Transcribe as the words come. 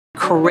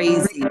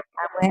crazy.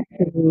 I went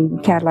to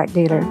the Cadillac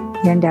dealer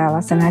here in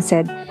Dallas, and I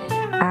said,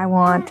 I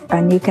want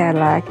a new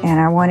Cadillac, and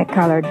I want it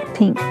colored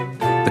pink.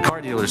 The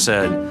car dealer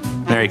said,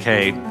 Mary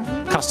Kay,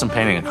 custom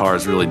painting a car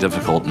is really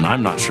difficult, and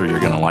I'm not sure you're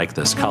going to like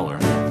this color.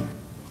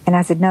 And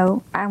I said,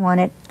 no, I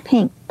want it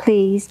pink,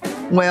 please.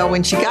 Well,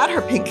 when she got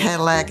her pink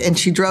Cadillac and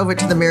she drove it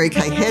to the Mary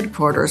Kay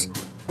headquarters,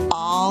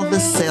 all the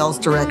sales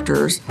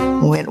directors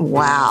went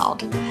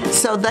wild.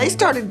 So they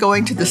started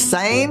going to the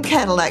same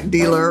Cadillac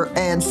dealer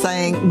and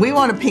saying, we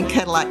want a pink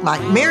Cadillac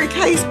like Mary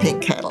Kay's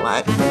pink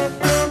Cadillac.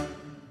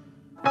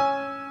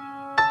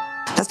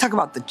 Let's talk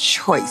about the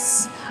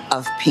choice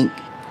of pink.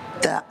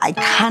 The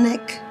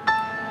iconic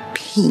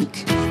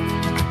pink.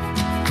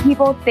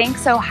 People think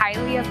so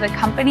highly of the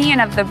company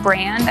and of the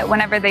brand that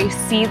whenever they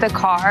see the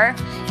car,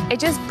 it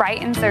just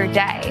brightens their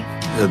day.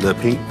 The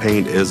pink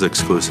paint is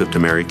exclusive to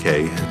Mary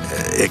Kay.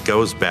 It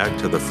goes back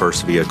to the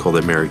first vehicle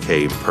that Mary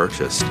Kay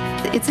purchased.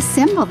 It's a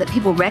symbol that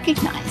people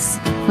recognize.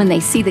 When they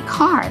see the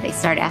car, they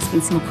start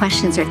asking some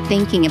questions or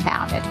thinking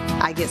about it.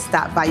 I get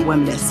stopped by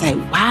women that say,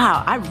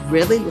 wow, I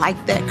really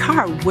like that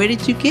car. Where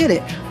did you get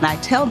it? And I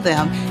tell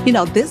them, you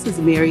know, this is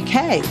Mary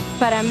Kay.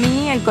 Para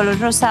mí, el color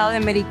rosado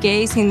de Mary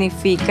Kay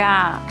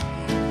significa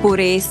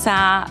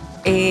pureza,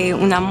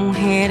 una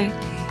mujer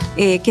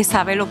que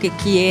sabe lo que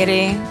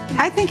quiere.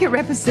 I think it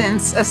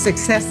represents a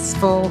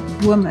successful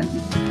woman.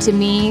 To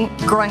me,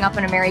 growing up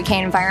in a Mary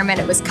Kay environment,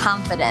 it was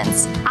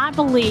confidence. I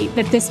believe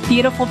that this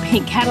beautiful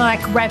pink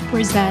Cadillac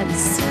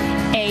represents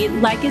a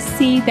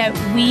legacy that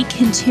we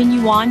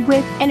continue on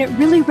with, and it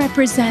really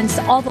represents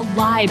all the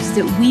lives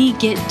that we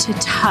get to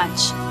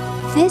touch.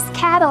 This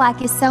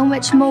Cadillac is so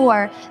much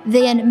more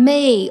than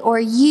me or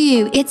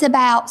you. It's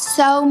about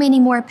so many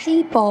more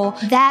people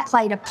that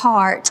played a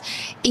part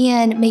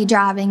in me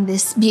driving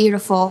this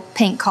beautiful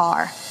pink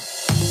car.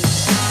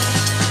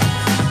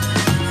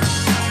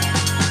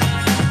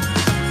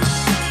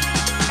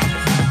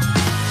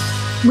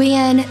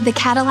 When the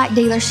Cadillac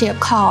dealership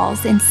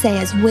calls and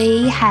says,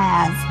 we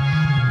have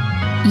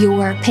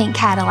your pink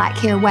Cadillac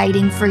here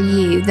waiting for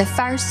you, the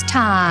first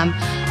time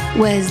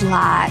was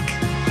like,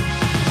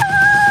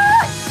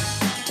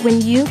 when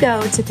you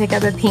go to pick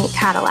up a pink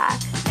Cadillac,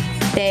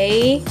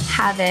 they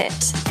have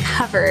it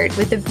covered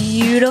with a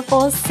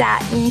beautiful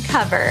satin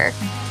cover.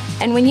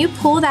 And when you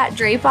pull that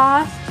drape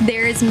off,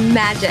 there is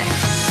magic.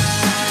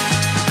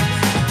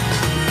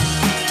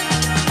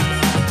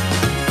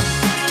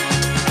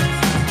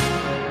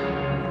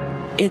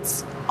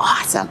 It's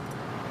awesome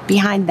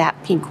behind that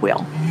pink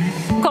wheel.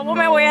 ¿Cómo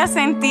me voy a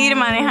sentir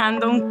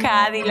manejando un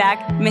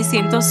Cadillac? Me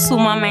siento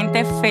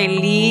sumamente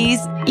feliz.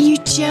 You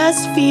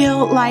just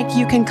feel like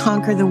you can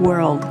conquer the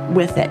world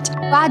with it.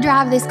 I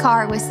drive this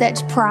car with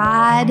such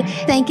pride,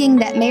 thinking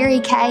that Mary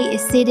Kay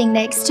is sitting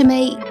next to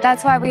me.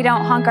 That's why we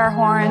don't honk our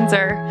horns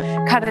or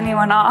cut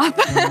anyone off.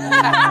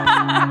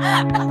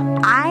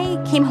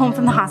 I came home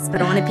from the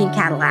hospital in a pink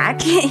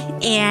Cadillac,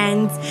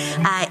 and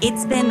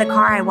it's been the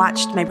car I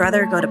watched my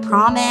brother go to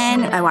prom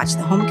in. I watched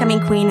the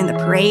homecoming queen and the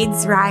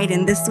parades ride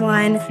in this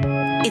one.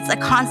 It's a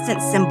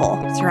constant symbol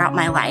throughout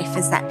my life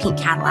is that pink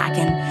Cadillac,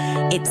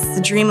 and it's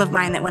a dream of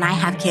mine that when I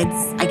have kids,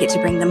 I get to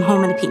bring them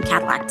home in a pink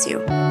Cadillac too.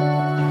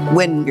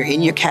 When you're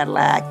in your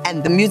Cadillac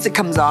and the music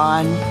comes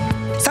on,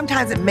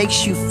 sometimes it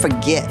makes you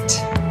forget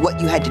what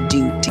you had to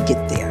do to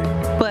get there.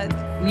 But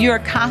you're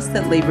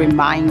constantly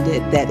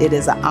reminded that it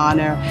is an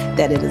honor,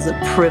 that it is a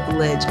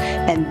privilege,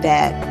 and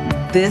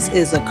that this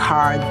is a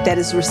car that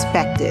is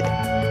respected.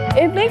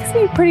 It makes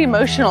me pretty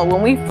emotional.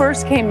 When we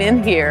first came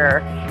in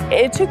here,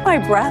 it took my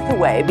breath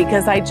away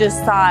because I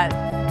just thought,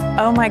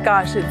 oh my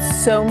gosh,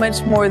 it's so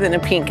much more than a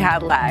pink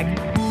Cadillac.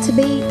 To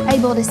be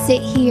able to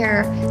sit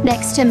here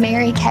next to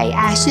Mary Kay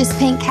Ash's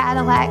pink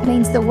Cadillac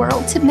means the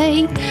world to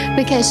me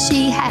because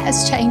she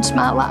has changed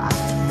my life.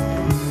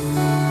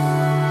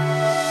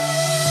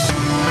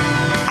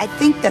 I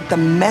think that the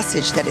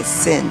message that it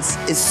sends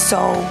is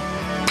so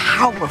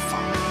powerful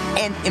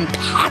and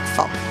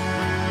impactful.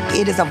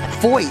 It is a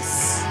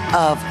voice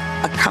of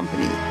a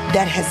company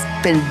that has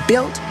been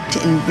built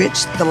to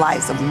enrich the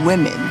lives of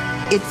women.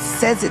 It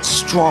says it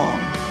strong,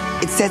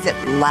 it says it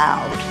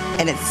loud,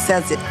 and it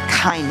says it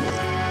kindly,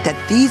 that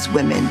these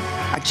women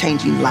are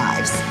changing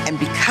lives. And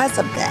because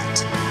of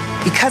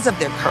that, because of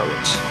their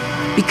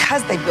courage,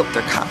 because they built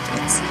their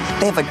confidence,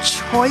 they have a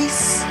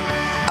choice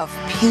of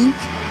pink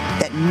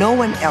that no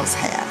one else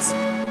has.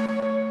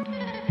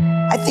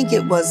 I think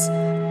it was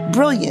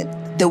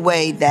brilliant the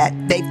way that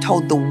they've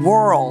told the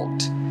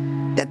world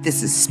that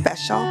this is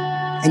special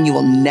and you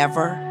will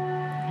never,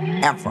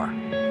 ever,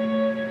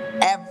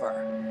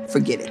 ever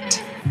forget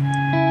it.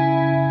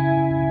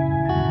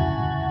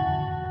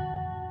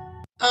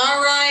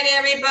 All right,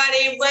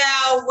 everybody.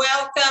 Well,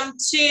 welcome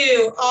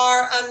to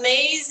our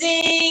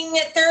amazing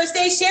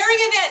Thursday sharing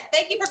event.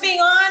 Thank you for being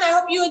on. I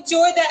hope you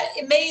enjoyed that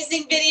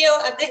amazing video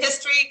of the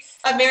history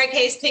of Mary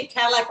Kay's pink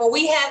Cadillac. Well,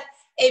 we have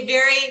a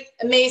very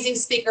amazing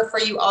speaker for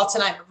you all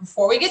tonight. But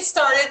before we get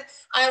started,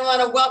 I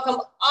want to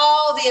welcome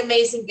all the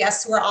amazing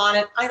guests who are on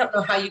it. I don't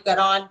know how you got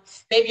on.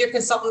 Maybe your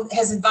consultant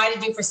has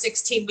invited you for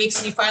 16 weeks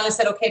and you finally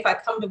said, okay, if I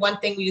come to one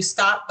thing, will you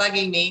stop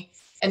bugging me?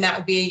 And that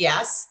would be a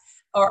yes.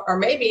 Or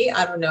maybe,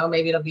 I don't know,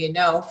 maybe it'll be a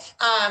no.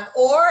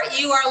 Or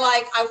you are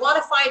like, I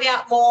want to find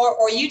out more,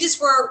 or you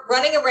just were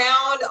running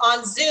around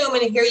on Zoom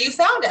and here you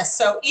found us.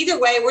 So either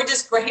way, we're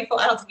just grateful.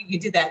 I don't think you can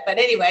do that. But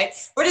anyway,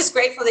 we're just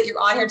grateful that you're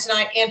on here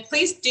tonight. And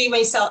please do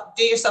yourself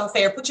a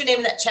favor. Put your name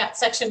in that chat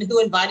section who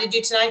invited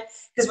you tonight,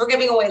 because we're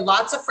giving away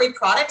lots of free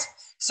product.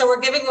 So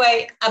we're giving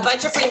away a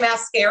bunch of free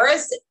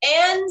mascaras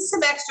and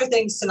some extra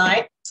things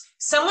tonight.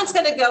 Someone's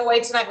going to go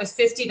away tonight with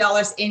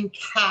 $50 in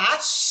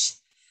cash.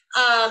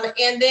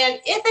 And then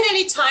if at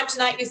any time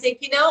tonight you think,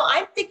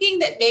 I'm thinking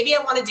that maybe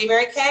I want to do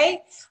Mary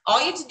Kay, all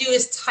you have to do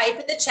is type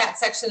in the chat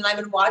section. And I've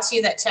been watching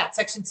in that chat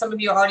section. Some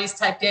of you already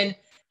typed in,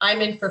 I'm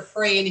in for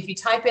free. And if you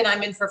type in,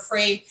 I'm in for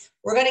free,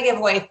 we're going to give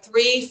away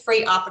 3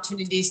 free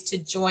opportunities to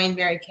join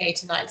Mary Kay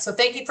tonight. So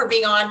thank you for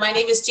being on. My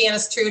name is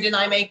Janice Trude, and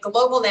I'm a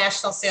global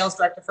national sales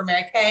director for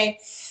Mary Kay.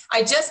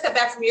 I just got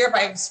back from Europe.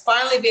 I was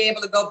finally be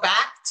able to go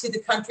back to the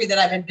country that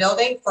I've been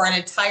building for an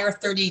entire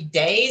 30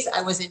 days.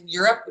 I was in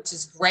Europe, which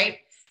is great.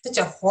 Such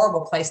a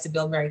horrible place to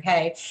build Mary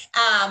Kay.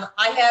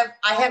 I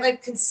have a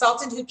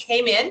consultant who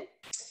came in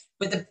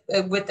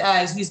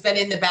who's been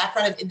in the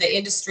background in the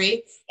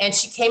industry, and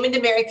she came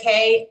into Mary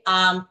Kay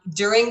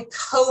during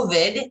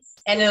COVID,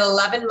 and in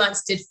 11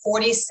 months did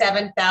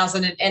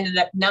 47,000 and ended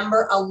up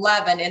number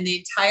 11 in the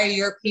entire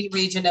European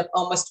region of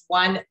almost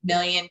 1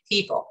 million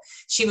people.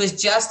 She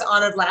was just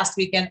honored last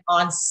weekend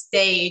on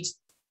stage.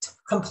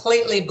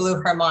 Completely blew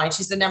her mind.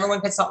 She's the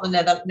 #1 consultant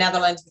in the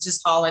Netherlands, which is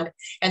Holland.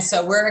 And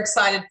so we're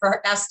excited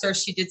for Esther.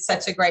 She did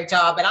such a great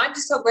job. And I'm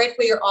just so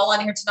grateful you're all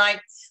on here tonight.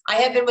 I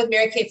have been with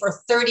Mary Kay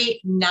for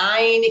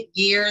 39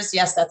 years.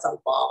 Yes, that's a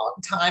long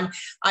time.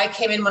 I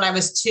came in when I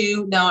was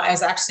 2. No, I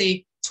was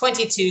actually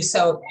 22.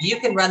 So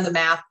you can run the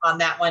math on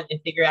that one and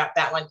figure out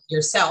that one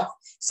yourself.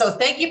 So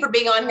thank you for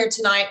being on here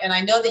tonight. And I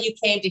know that you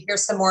came to hear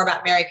some more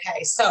about Mary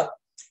Kay. So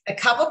a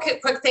couple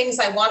quick things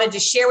I wanted to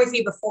share with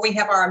you before we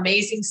have our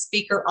amazing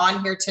speaker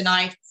on here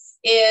tonight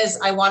is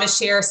I want to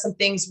share some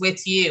things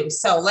with you.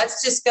 So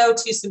let's just go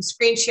to some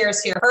screen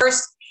shares here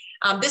first.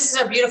 This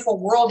is our beautiful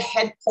world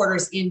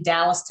headquarters in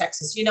Dallas,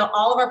 Texas.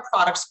 All of our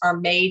products are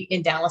made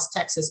in Dallas,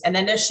 Texas, and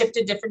then they're shipped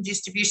to different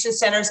distribution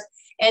centers.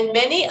 And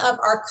many of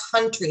our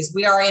countries,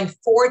 we are in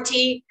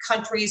 40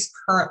 countries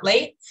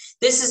currently.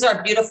 This is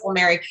our beautiful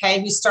Mary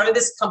Kay, who started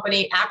this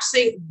company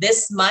actually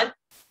this month,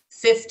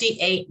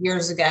 58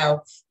 years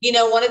ago.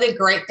 One of the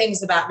great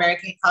things about Mary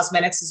Kay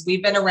Cosmetics is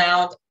we've been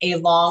around a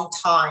long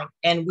time,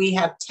 and we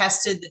have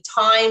tested the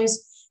times.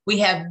 We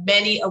have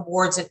many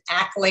awards and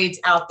accolades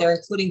out there,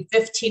 including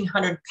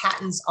 1,500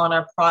 patents on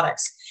our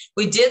products.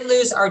 We did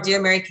lose our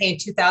dear Mary Kay in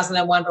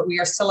 2001, but we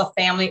are still a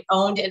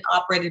family-owned and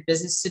operated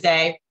business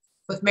today,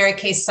 with Mary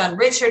Kay's son,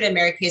 Richard, and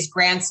Mary Kay's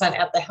grandson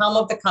at the helm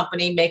of the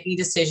company, making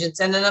decisions.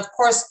 And then, of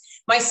course,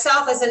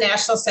 myself as a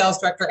national sales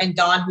director, and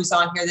Dawn, who's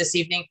on here this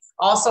evening,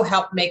 also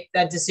help make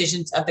the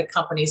decisions of the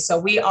company. So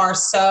we are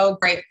so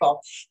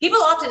grateful.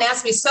 People often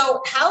ask me,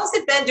 so how's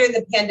it been during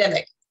the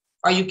pandemic?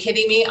 Are you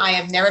kidding me? I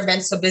have never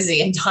been so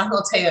busy. And Dawn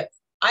will tell you,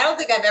 I don't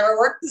think I've ever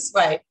worked this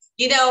way.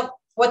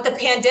 What the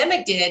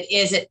pandemic did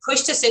is it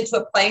pushed us into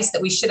a place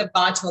that we should have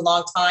gone to a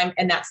long time,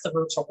 and that's the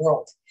virtual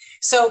world.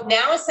 So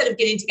now, instead of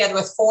getting together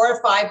with 4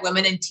 or 5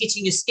 women and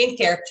teaching you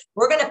skincare,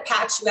 we're going to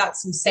patch you out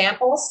some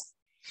samples.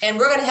 And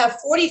we're going to have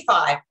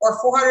 45 or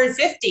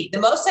 450. The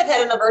most I've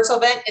had in a virtual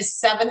event is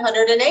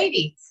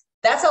 780.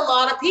 That's a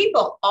lot of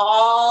people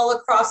all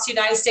across the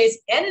United States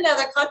and in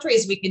other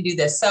countries. We can do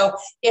this. So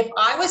if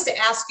I was to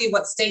ask you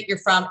what state you're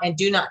from, and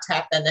do not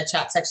tap that in the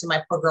chat section,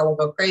 my poor girl will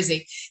go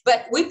crazy,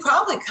 but we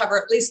probably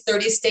cover at least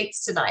 30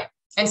 states tonight.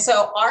 And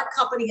so our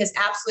company has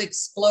absolutely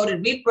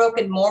exploded. We've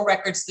broken more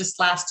records this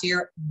last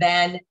year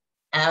than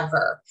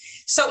ever.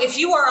 So if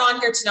you are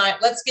on here tonight,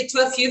 let's get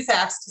to a few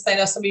facts, because I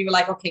know some of you are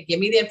like, okay, give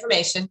me the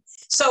information.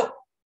 So,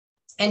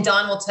 and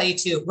Dawn will tell you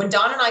too, when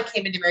Dawn and I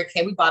came into Mary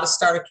Kay, we bought a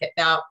starter kit.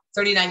 Now,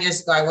 39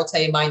 years ago, I will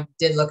tell you, mine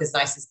did look as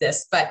nice as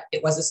this, but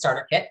it was a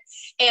starter kit.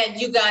 And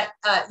you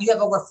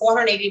have over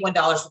 $481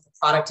 worth of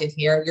product in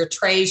here, your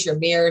trays, your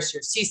mirrors,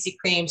 your CC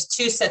creams,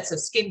 2 sets of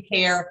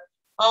skincare,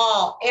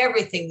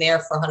 everything there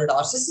for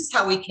 $100. This is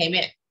how we came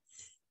in.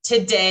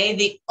 Today,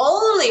 the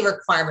only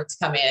requirement to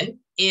come in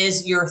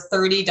is your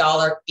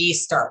 $30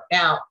 e-start.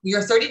 Now,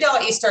 your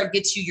 $30 e-start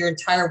gets you your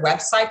entire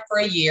website for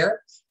a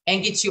year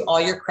and gets you all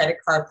your credit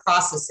card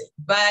processing.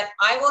 But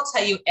I will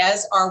tell you,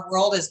 as our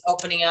world is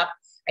opening up,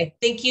 I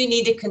think you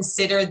need to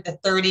consider the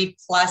 30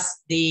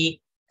 plus the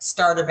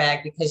starter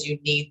bag, because you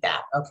need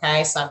that.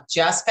 Okay. So I'm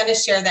just going to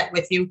share that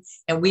with you.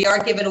 And we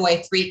are giving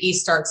away 3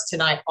 e-starts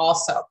tonight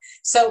also.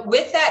 So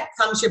with that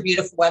comes your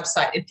beautiful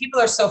website. And people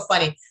are so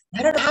funny.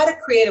 I don't know how to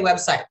create a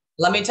website.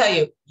 Let me tell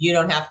you, you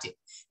don't have to.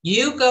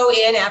 You go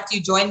in after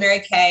you join Mary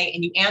Kay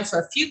and you answer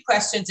a few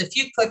questions, a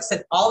few clicks,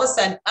 and all of a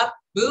sudden, up,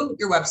 boom,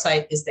 your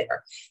website is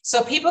there.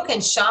 So people can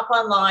shop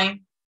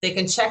online, They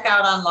can check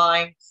out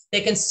online.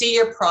 They can see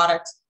your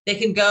product. They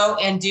can go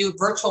and do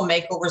virtual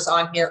makeovers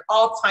on here,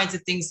 all kinds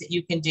of things that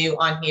you can do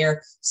on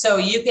here. So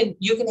you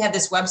can have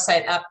this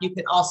website up. You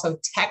can also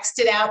text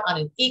it out on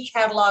an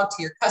e-catalog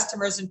to your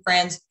customers and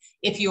friends.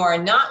 If you are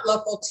not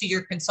local to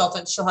your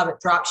consultant, she'll have it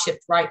drop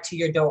shipped right to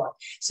your door.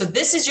 So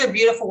this is your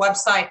beautiful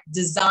website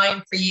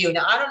designed for you.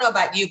 Now, I don't know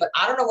about you, but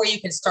I don't know where you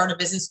can start a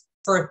business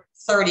for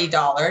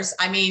 $30.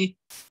 I mean,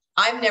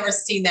 I've never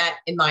seen that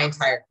in my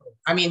entire career.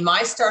 I mean,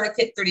 my starter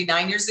kit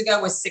 39 years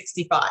ago was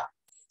 65.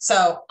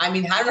 So, I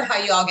mean, I don't know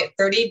how you all get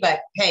 30,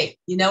 but hey,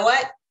 you know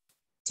what?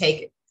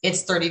 Take it.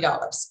 It's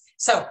 $30.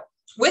 So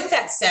with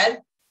that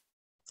said,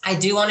 I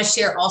do want to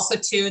share also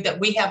too, that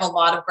we have a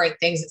lot of great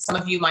things that some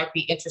of you might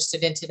be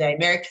interested in today.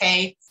 Mary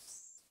Kay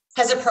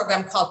has a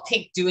program called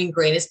Pink Doing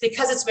Great. It's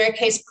because it's Mary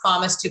Kay's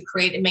promise to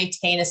create and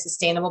maintain a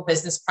sustainable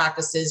business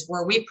practices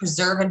where we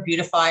preserve and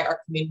beautify our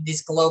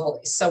communities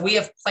globally. So we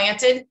have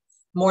planted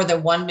more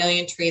than 1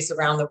 million trees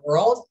around the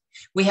world.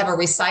 We have a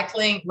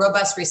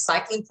robust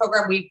recycling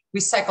program. We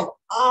recycle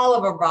all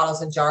of our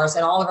bottles and jars,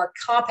 and all of our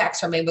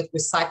compacts are made with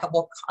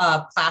recyclable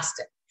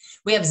plastic.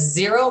 We have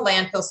 0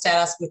 landfill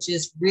status, which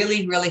is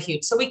really, really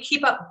huge. So we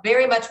keep up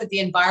very much with the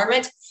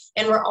environment,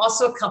 and we're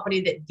also a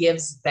company that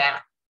gives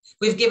back.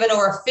 We've given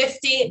over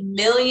 $50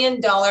 million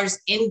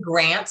in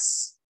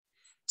grants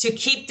to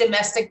keep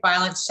domestic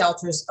violence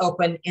shelters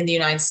open in the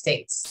United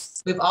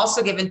States. We've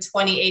also given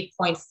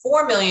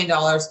 $28.4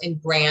 million in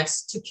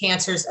grants to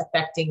cancers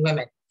affecting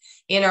women.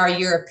 In our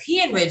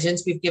European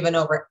regions, we've given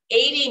over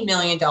 $80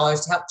 million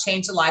to help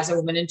change the lives of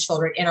women and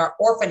children in our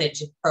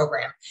orphanage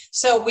program.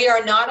 So we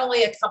are not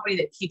only a company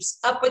that keeps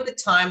up with the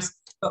times,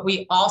 but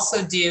we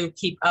also do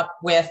keep up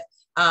with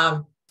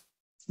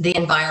the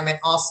environment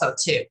also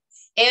too.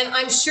 And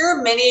I'm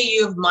sure many of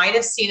you might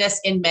have seen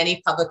us in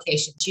many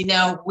publications. You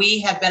know, we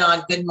have been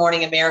on Good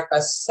Morning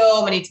America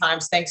so many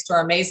times, thanks to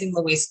our amazing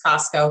Luis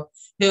Costco,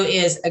 who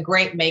is a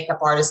great makeup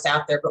artist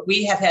out there. But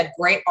we have had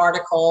great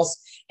articles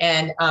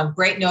and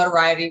great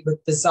notoriety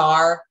with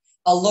Bazaar.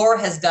 Allure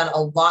has done a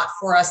lot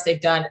for us.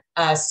 They've done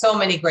so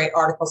many great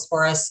articles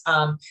for us.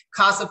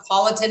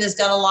 Cosmopolitan has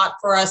done a lot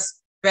for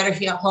us. Better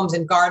Homes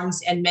and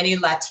Gardens, and many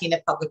Latina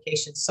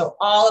publications. So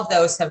all of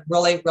those have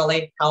really,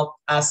 really helped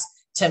us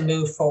to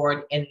move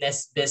forward in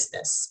this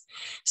business.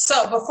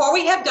 So before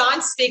we have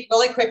Dawn speak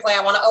really quickly,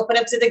 I want to open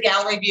up to the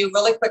gallery view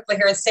really quickly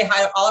here and say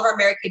hi to all of our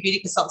Mary Kay Beauty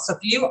consultants. So if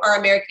you are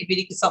a Mary Kay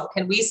Beauty consultant,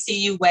 can we see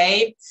you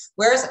wave?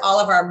 Where's all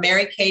of our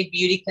Mary Kay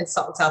Beauty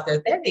consultants out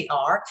there? There they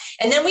are.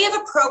 And then we have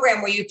a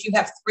program where if you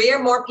have 3 or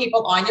more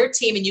people on your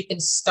team, and you can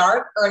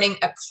start earning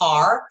a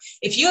car.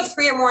 If you have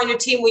 3 or more on your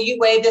team, will you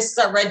wave? This is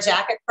our red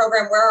jacket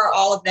program. Where are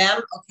all of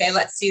them? Okay,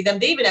 let's see them.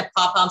 They even have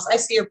pom-poms. I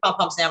see your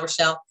pom-poms now,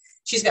 Rochelle.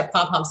 She's got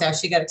pom-poms now.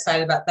 She got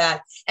excited about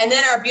that. And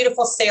then our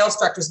beautiful sales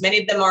directors. Many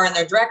of them are in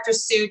their director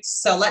suits.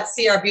 So let's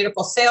see our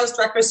beautiful sales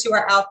directors who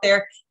are out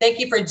there. Thank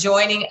you for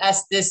joining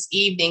us this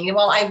evening. And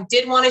well, I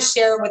did want to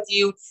share with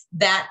you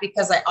that,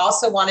 because I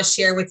also want to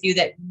share with you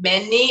that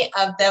many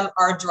of them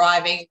are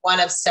driving one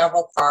of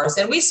several cars.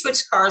 And we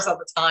switch cars all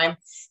the time.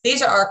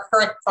 These are our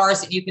current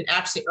cars that you can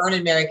actually earn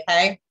in Mary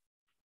Kay.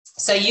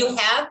 So you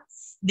have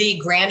the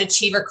Grand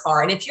Achiever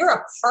car. And if you're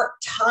a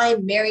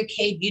part-time Mary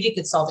Kay Beauty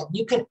consultant,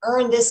 you can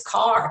earn this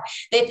car.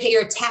 They pay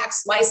your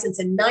tax, license,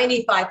 and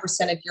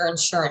 95% of your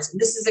insurance. And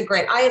this is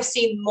I have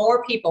seen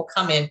more people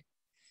come in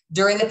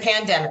during the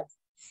pandemic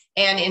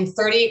and in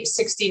 30,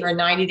 60, or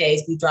 90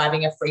 days be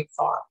driving a free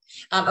car.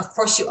 Of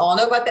course, you all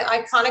know about the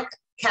iconic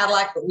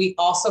Cadillac, but we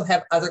also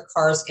have other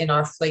cars in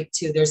our fleet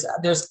too.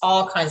 There's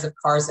all kinds of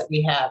cars that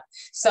we have.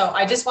 So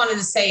I just wanted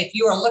to say, if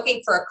you are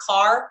looking for a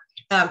car,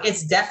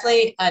 it's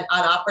definitely an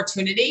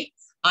opportunity.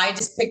 I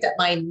just picked up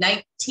my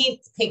 19th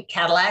pink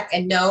Cadillac,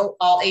 and no,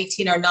 all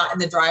 18 are not in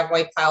the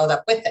driveway piled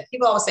up with it.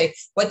 People always say,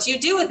 what do you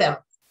do with them?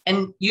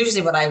 And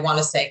usually what I want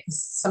to say,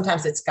 because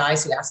sometimes it's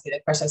guys who ask me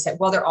that question, I say,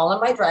 well, they're all in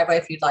my driveway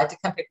if you'd like to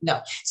come pick.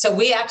 No. So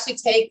we actually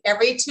take,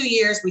 every 2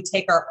 years, we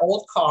take our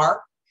old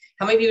car.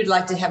 How many of you would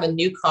like to have a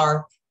new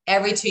car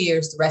every 2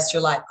 years the rest of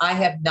your life? I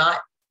have not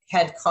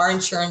had car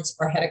insurance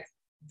or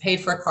paid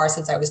for a car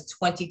since I was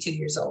 22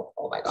 years old.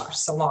 Oh my gosh,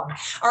 so long.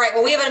 All right,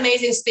 well, we have an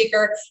amazing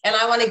speaker, and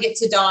I want to get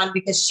to Dawn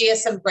because she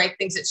has some great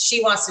things that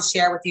she wants to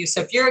share with you.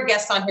 So if you're a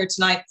guest on here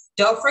tonight,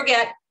 don't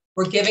forget,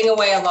 we're giving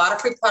away a lot of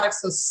free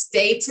products, so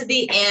stay to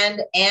the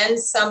end, and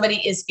somebody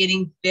is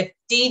getting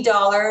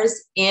 $50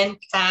 in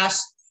cash,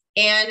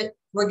 and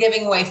we're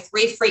giving away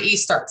 3 free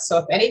e-starts. So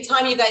if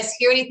anytime you guys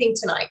hear anything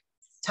tonight,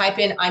 type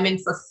in, I'm in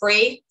for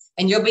free,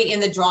 and you'll be in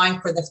the drawing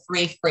for the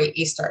 3 free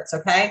e-starts,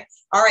 okay?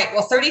 All right,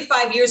 well,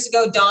 35 years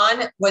ago,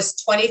 Dawn was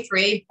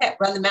 23.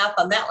 Run the math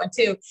on that one,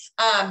 too.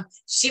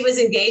 She was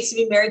engaged to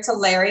be married to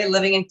Larry,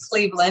 living in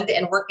Cleveland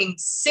and working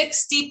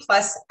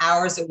 60-plus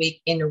hours a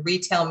week in a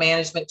retail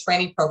management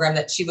training program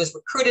that she was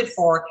recruited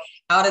for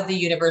out of the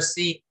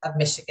University of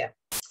Michigan.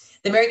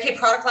 The Mary Kay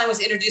product line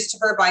was introduced to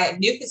her by a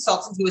new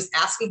consultant who was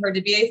asking her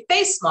to be a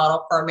face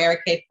model for a Mary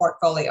Kay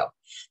portfolio.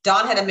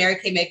 Dawn had a Mary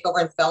Kay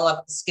makeover and fell in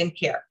love with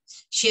skincare.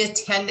 She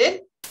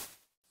attended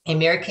a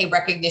Mary Kay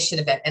recognition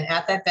event. And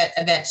at that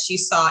event, she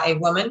saw a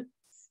woman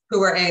who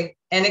were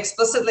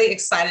inexplicably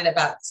excited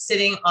about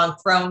sitting on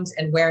thrones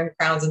and wearing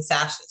crowns and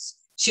sashes.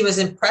 She was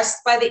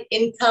impressed by the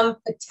income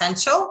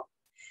potential,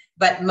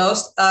 but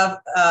most of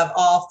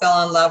all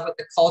fell in love with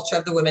the culture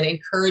of the women,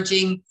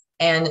 encouraging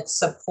and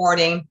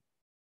supporting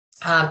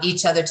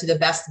each other to the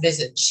best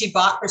vision. She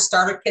bought her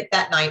starter kit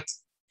that night,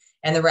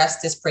 and the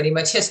rest is pretty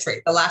much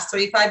history. The last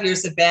 35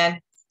 years have been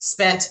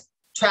spent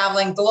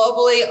traveling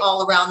globally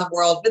all around the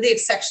world, with the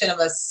exception of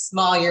a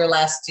small year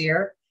last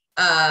year,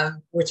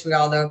 which we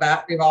all know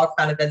about. We've all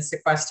kind of been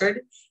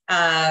sequestered.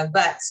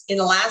 But in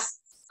the last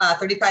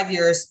 35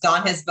 years,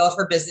 Dawn has built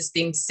her business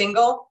being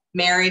single,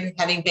 married,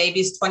 having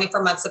babies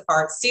 24 months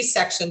apart,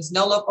 C-sections,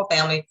 no local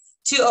family,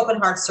 2 open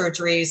heart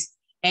surgeries,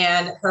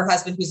 and her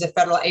husband, who's a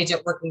federal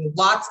agent, working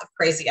lots of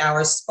crazy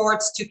hours,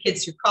 sports, 2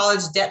 kids through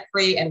college,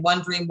 debt-free, and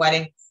 1 dream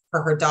wedding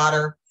for her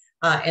daughter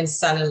and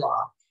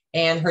son-in-law.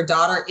 And her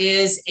daughter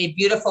is a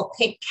beautiful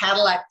pink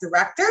Cadillac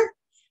director.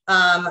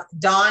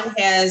 Dawn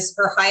has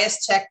her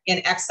highest check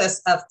in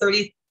excess of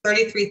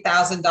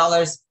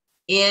 $33,000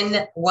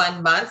 in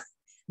 1 month.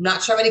 I'm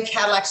not sure how many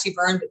Cadillacs you've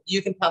earned, but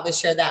you can probably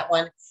share that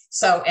one.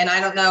 So, and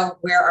I don't know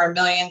where our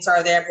millions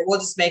are there, but we'll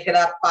just make it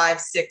up 5,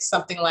 6,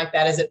 something like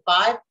that. Is it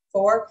 5,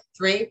 4,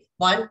 3,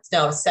 1?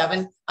 No,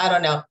 7. I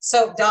don't know.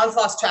 So Dawn's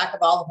lost track of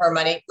all of her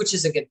money, which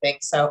is a good thing.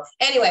 So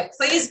anyway,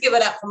 please give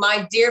it up for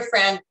my dear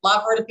friend.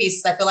 Love her to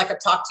pieces. I feel like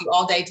I've talked to you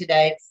all day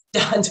today.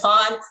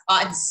 Dawn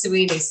Otten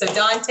Sweeney. So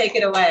Dawn, take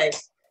it away.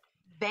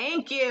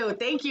 Thank you.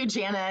 Thank you,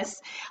 Janice.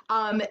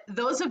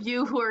 Those of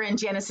you who are in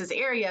Janice's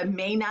area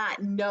may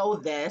not know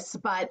this,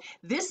 but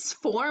this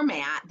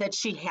format that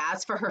she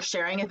has for her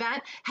sharing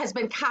event has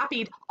been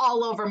copied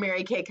all over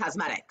Mary Kay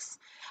Cosmetics.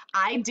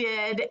 I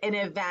did an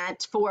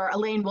event for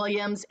Elaine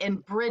Williams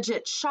and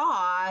Bridget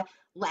Shaw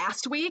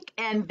last week,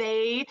 and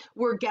they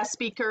were guest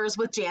speakers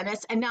with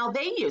Janice, and now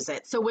they use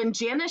it. So when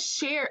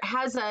Janice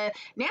has a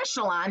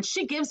national on,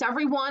 she gives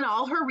everyone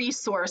all her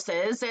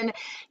resources. And,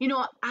 you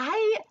know,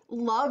 I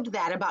loved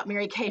that about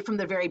Mary Kay from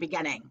the very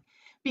beginning,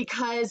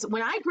 because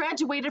when I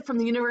graduated from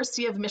the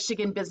University of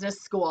Michigan Business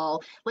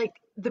School, like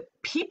the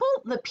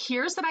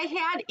peers that I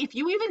had, if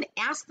you even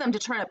asked them to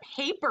turn a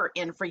paper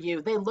in for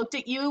you, they looked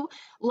at you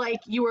like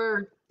you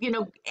were, you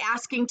know,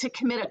 asking to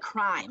commit a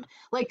crime.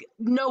 Like,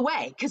 no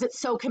way, because it's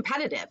so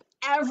competitive.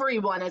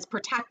 Everyone is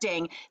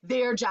protecting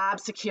their job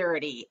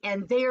security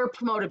and their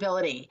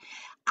promotability.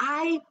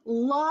 I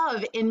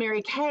love in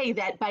Mary Kay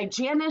that by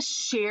Janice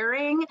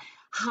sharing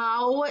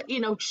how, you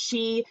know,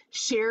 she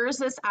shares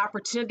this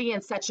opportunity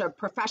in such a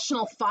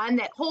professional, fun,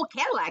 that whole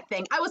Cadillac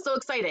thing. I was so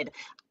excited.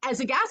 As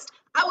a guest,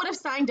 I would have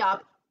signed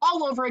up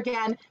all over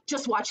again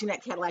just watching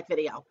that Cadillac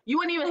video. You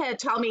wouldn't even have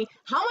to tell me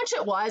how much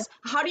it was,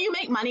 how do you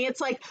make money? It's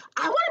like,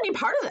 I want to be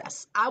part of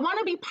this. I want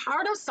to be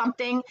part of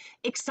something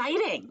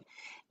exciting.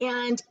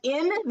 And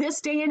in this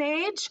day and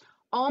age,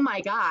 oh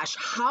my gosh,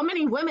 how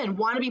many women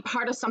want to be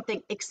part of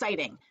something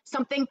exciting,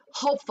 something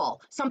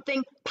hopeful,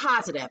 something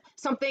positive,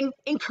 something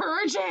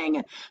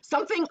encouraging,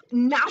 something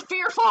not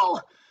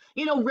fearful?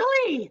 You know,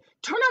 really,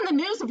 turn on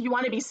the news if you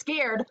want to be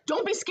scared.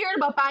 Don't be scared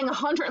about buying a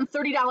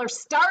 $130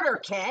 starter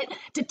kit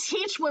to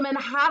teach women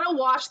how to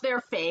wash their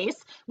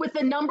face with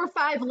the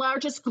 #5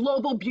 largest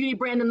global beauty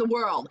brand in the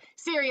world.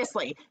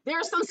 Seriously, there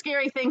are some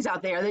scary things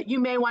out there that you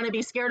may want to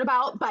be scared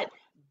about, but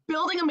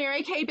building a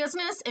Mary Kay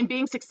business and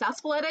being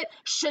successful at it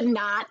should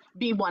not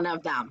be one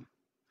of them.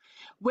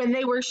 When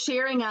they were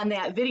sharing on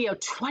that video,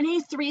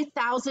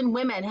 23,000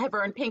 women have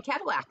earned pink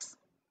Cadillacs.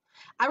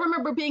 I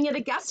remember being at a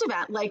guest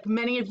event, like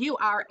many of you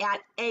are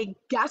at a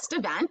guest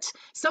event.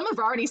 Some have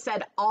already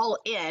said all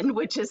in,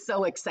 which is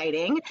so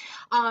exciting.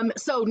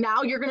 So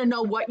now you're going to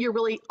know what you're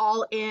really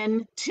all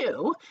in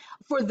to.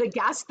 For the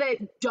guests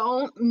that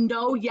don't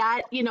know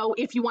yet, you know,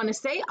 if you want to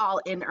say all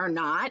in or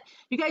not,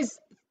 you guys,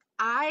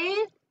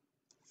 I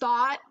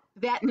thought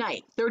that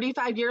night,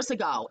 35 years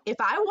ago, if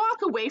I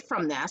walk away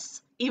from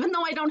this, even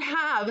though I don't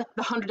have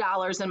the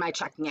 $100 in my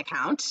checking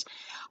account,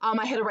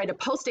 I had to write a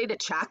post-dated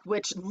check,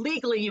 which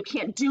legally you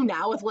can't do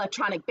now with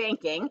electronic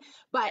banking,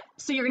 but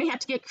so you're gonna have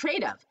to get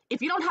creative.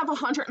 If you don't have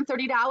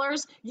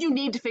 $130, you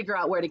need to figure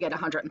out where to get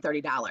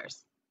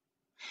 $130.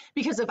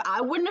 Because if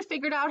I wouldn't have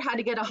figured out how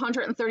to get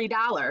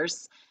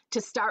 $130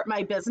 to start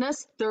my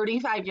business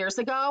 35 years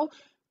ago,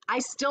 I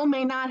still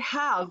may not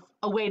have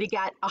a way to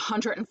get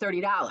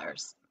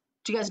 $130.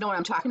 Do you guys know what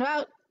I'm talking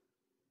about?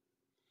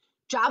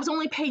 Jobs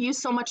only pay you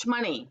so much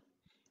money.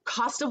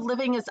 Cost of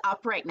living is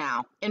up right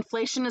now.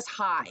 Inflation is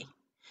high.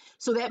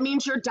 So that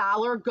means your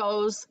dollar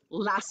goes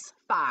less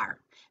far.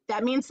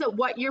 That means that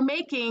what you're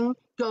making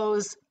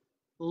goes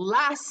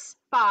less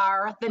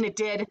far than it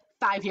did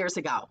 5 years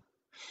ago.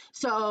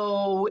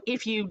 So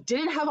if you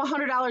didn't have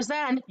 $100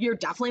 then, you're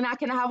definitely not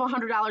going to have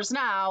 $100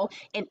 now,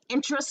 and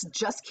interest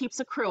just keeps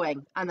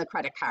accruing on the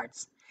credit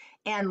cards,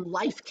 and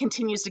life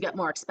continues to get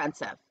more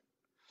expensive.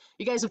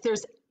 You guys, if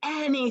there's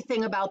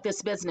anything about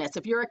this business,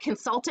 if you're a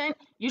consultant,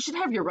 you should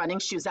have your running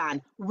shoes on.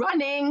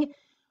 Running,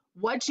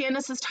 what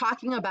Janice is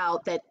talking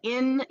about, that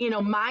in, you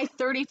know, my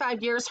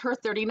 35 years, her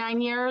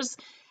 39 years,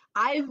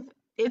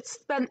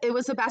 it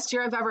was the best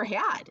year I've ever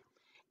had.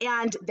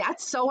 And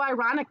that's so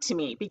ironic to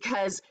me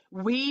because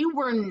we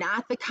were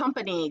not the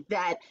company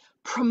that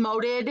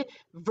promoted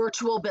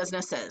virtual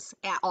businesses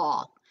at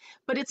all.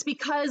 But it's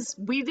because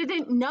we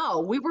didn't know.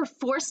 We were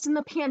forced in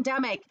the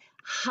pandemic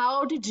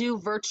how to do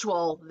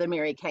virtual the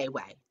Mary Kay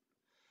way.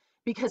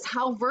 Because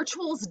how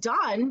virtual is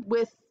done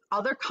with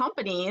other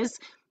companies,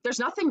 there's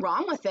nothing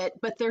wrong with it,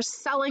 but they're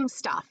selling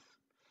stuff.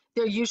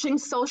 They're using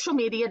social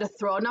media to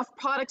throw enough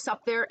products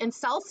up there and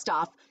sell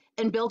stuff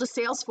and build a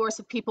sales force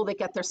of people that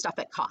get their stuff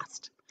at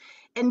cost.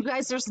 And you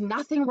guys, there's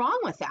nothing wrong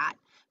with that.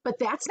 But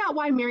that's not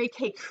why Mary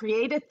Kay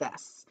created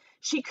this.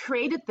 She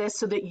created this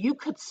so that you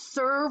could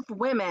serve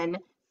women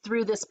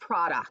through this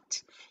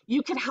product.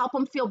 You could help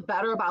them feel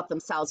better about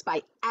themselves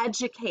by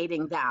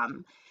educating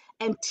them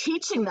and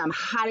teaching them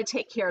how to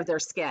take care of their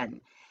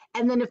skin.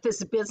 And then if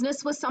this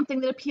business was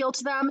something that appealed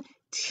to them,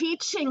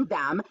 teaching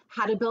them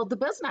how to build the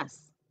business.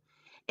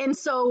 And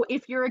so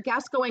if you're a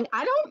guest going,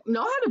 I don't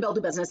know how to build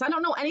a business. I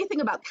don't know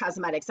anything about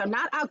cosmetics. I'm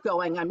not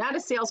outgoing. I'm not a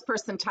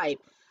salesperson type.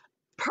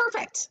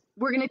 Perfect.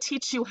 We're going to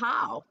teach you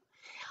how.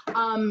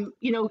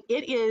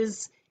 It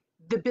is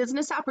the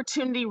business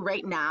opportunity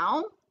right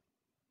now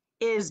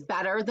is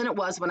better than it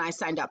was when I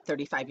signed up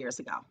 35 years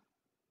ago.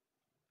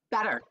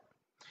 Better.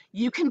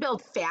 You can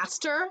build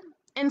faster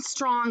and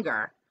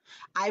stronger.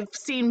 I've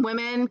seen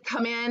women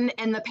come in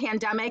the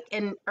pandemic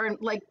and earn,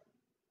 like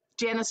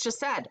Janice just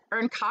said,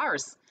 earn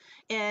cars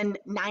in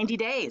 90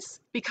 days,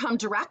 become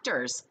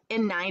directors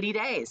in 90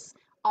 days,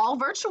 all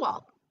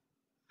virtual.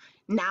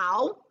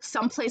 Now,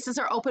 some places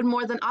are open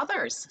more than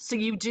others. So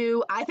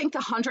I think the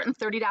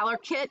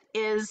 $130 kit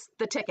is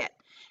the ticket.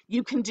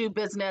 You can do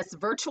business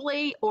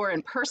virtually or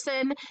in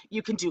person.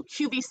 You can do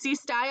QVC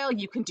style.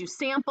 You can do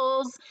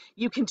samples.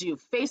 You can do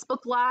Facebook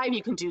Live.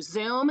 You can do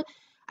Zoom.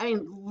 I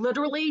mean,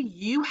 literally,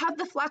 you have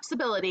the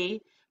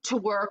flexibility to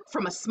work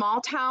from a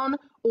small town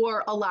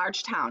or a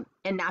large town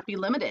and not be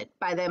limited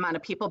by the amount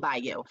of people by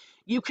you.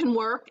 You can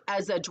work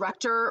as a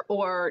director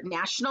or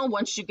national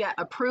once you get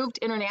approved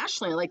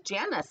internationally, like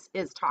Janice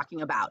is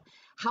talking about.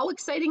 How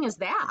exciting is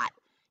that?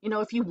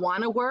 If you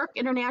want to work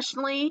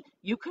internationally,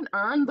 you can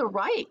earn the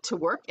right to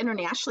work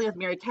internationally with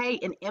Mary Kay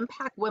and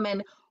impact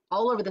women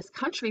all over this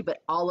country, but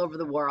all over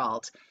the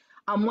world.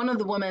 One of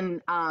the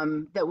women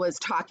that was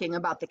talking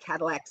about the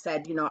Cadillac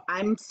said,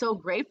 I'm so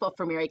grateful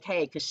for Mary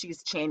Kay because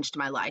she's changed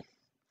my life.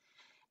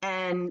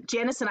 And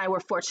Janice and I were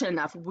fortunate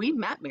enough, we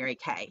met Mary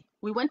Kay.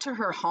 We went to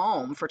her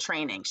home for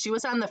training. She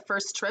was on the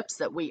first trips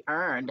that we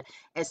earned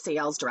as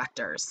sales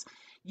directors.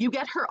 You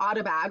get her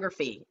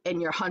autobiography in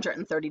your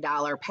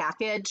 $130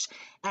 package,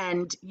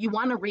 and you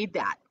want to read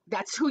that.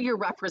 That's who you're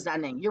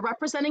representing. You're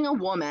representing a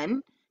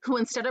woman who,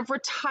 instead of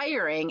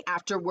retiring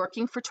after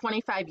working for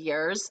 25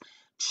 years,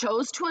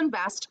 chose to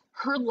invest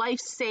her life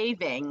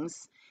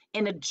savings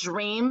in a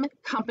dream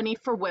company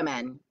for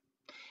women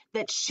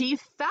that she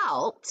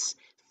felt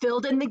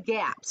filled in the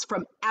gaps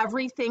from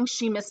everything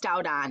she missed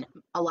out on.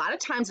 A lot of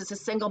times as a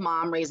single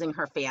mom raising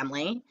her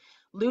family,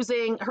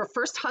 losing her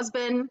first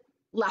husband,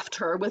 left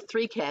her with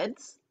 3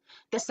 kids.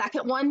 The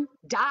second one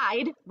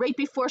died right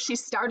before she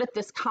started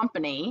this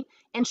company,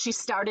 and she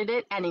started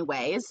it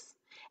anyways.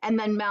 And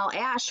then Mel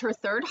Ash, her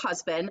third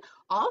husband,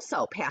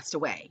 also passed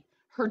away.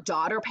 Her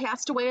daughter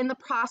passed away in the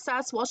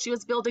process while she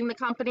was building the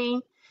company.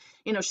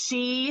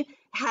 She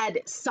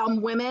had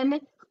some women,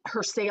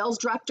 her sales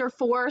director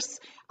force,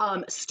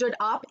 stood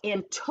up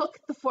and took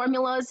the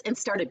formulas and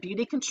started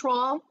beauty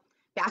control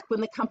back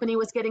when the company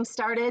was getting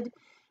started.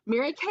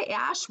 Mary Kay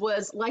Ash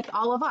was like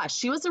all of us.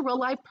 She was a real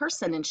life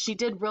person and she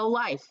did real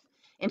life.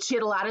 And she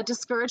had a lot of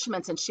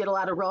discouragements and she had a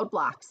lot of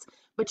roadblocks.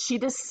 But she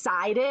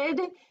decided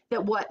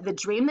that the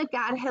dream that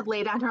God had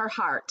laid on her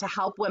heart to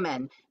help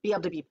women be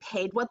able to be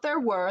paid what they're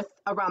worth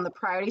around the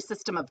priority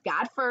system of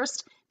God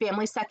first,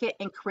 family second,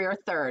 and career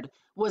third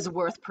was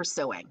worth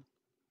pursuing.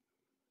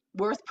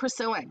 Worth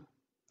pursuing.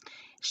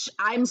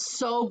 I'm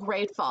so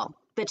grateful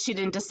that she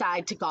didn't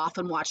decide to go off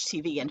and watch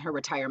TV in her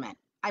retirement.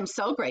 I'm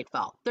so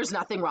grateful. There's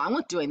nothing wrong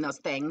with doing those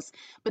things.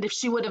 But if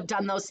she would have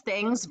done those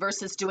things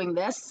versus doing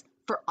this,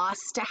 for us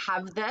to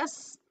have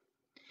this,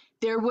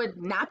 there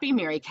would not be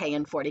Mary Kay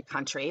in 40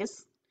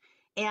 countries.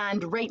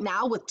 And right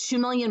now, with 2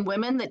 million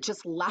women that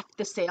just left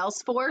the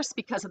sales force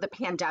because of the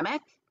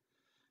pandemic,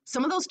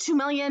 some of those 2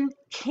 million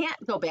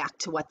can't go back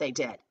to what they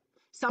did.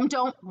 Some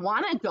don't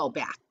want to go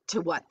back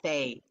to what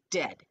they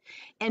did.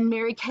 And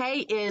Mary Kay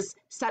is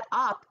set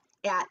up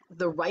at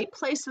the right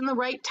place in the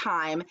right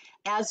time,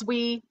 as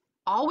we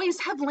always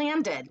have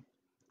landed,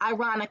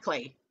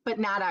 ironically, but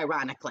not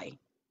ironically.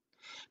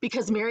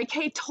 Because Mary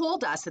Kay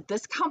told us that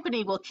this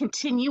company will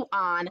continue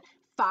on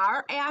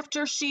far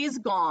after she's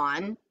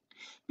gone,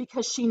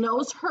 because she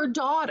knows her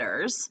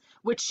daughters,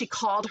 which she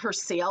called her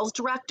sales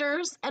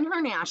directors and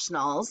her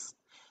nationals,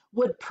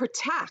 would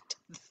protect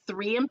the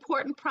 3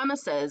 important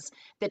premises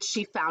that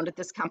she founded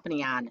this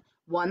company on.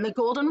 1, the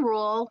golden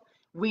rule: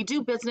 we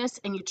do business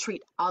and you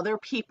treat other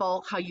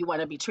people how you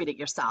want to be treated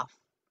yourself.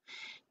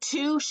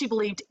 2, she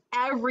believed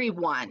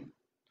everyone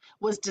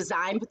was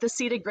designed with the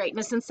seed of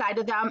greatness inside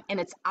of them, and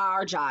it's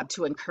our job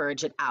to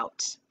encourage it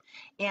out.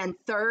 And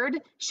third,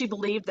 she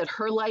believed that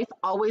her life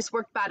always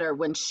worked better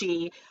when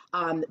she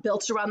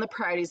built around the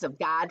priorities of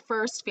God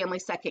first, family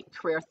second,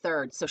 career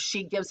third. So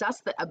she gives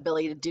us the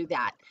ability to do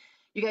that.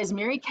 You guys,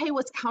 Mary Kay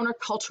was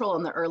countercultural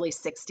in the early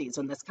 60s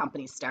when this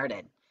company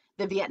started.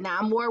 The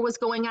Vietnam War was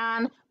going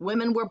on.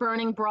 Women were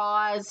burning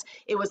bras.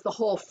 It was the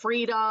whole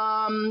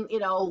freedom,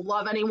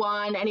 love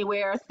anyone,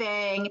 anywhere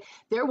thing.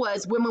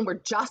 Women were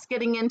just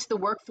getting into the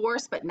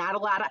workforce, but not a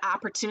lot of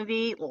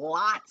opportunity,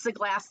 lots of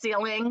glass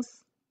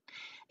ceilings.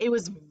 It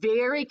was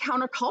very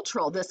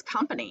countercultural, this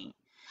company,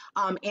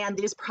 and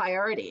these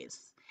priorities.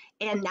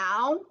 And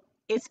now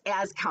it's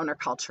as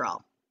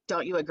countercultural.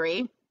 Don't you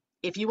agree?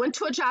 If you went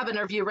to a job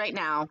interview right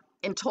now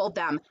and told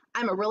them,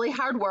 I'm a really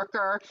hard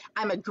worker,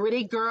 I'm a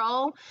gritty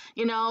girl,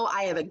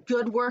 I have a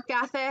good work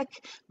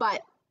ethic,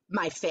 but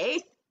my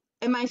faith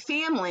and my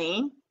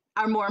family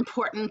are more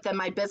important than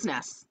my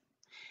business,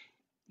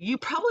 you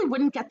probably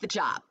wouldn't get the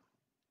job.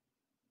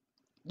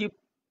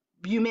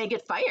 You may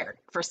get fired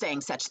for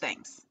saying such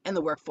things in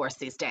the workforce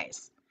these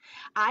days.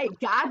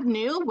 God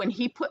knew when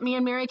he put me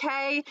in Mary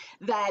Kay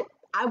that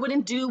I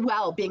wouldn't do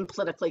well being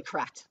politically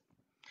correct.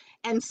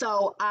 And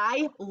so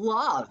I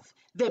love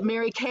that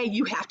Mary Kay,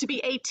 you have to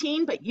be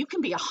 18, but you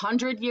can be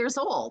 100 years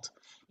old.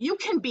 You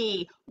can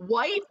be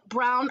white,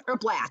 brown, or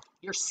black.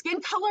 Your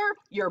skin color,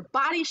 your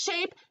body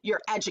shape,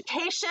 your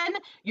education,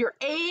 your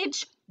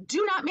age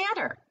do not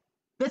matter.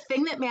 The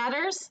thing that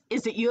matters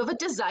is that you have a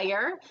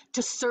desire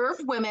to serve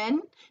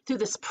women through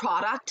this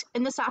product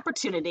and this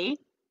opportunity,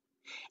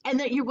 and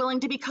that you're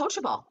willing to be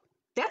coachable.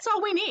 That's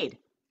all we need,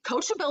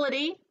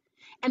 coachability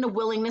and a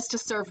willingness to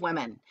serve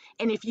women.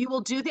 And if you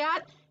will do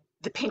that,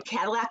 the pink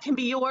Cadillac can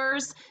be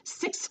yours,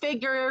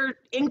 six-figure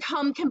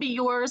income can be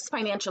yours,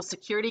 financial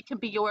security can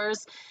be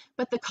yours,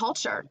 but the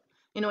culture,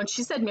 when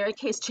she said Mary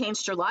Kay's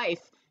changed your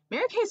life,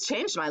 Mary Kay's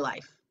changed my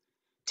life.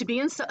 To be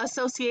in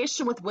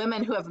association with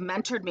women who have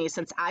mentored me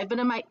since I've been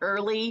in my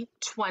early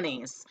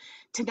 20s,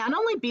 to not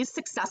only be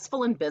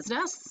successful in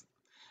business,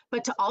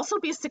 but to also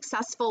be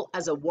successful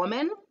as a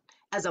woman,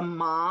 as a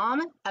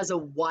mom, as a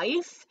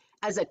wife,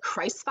 as a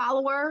Christ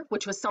follower,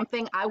 which was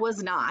something I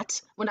was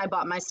not when I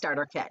bought my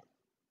starter kit.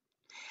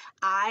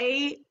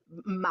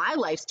 My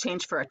life's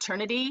changed for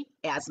eternity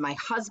as my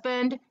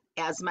husband,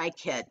 as my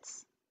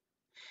kids.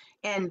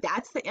 And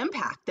that's the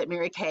impact that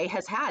Mary Kay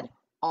has had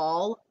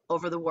all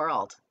over the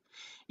world.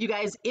 You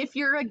guys, if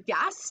you're a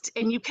guest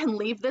and you can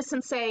leave this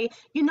and say,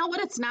 you know what,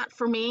 it's not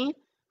for me,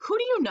 who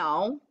do you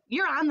know?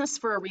 You're on this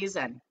for a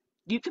reason.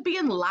 You could be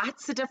in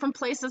lots of different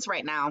places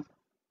right now, a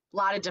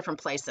lot of different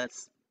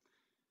places.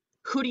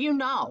 Who do you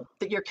know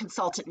that your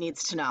consultant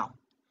needs to know?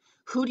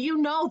 Who do you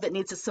know that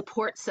needs a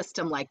support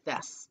system like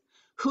this?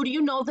 Who do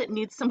you know that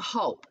needs some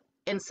hope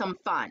and some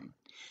fun?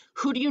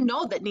 Who do you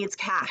know that needs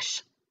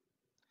cash?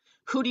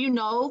 Who do you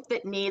know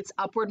that needs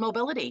upward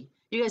mobility?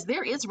 You guys,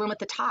 there is room at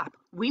the top.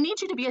 We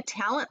need you to be a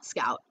talent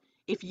scout.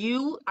 If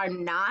you are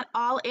not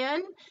all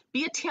in,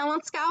 be a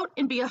talent scout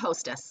and be a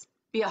hostess.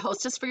 Be a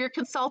hostess for your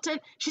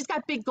consultant. She's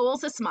got big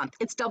goals this month.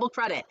 It's double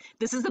credit.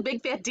 This is a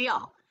big fat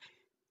deal.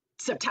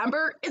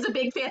 September is a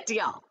big fat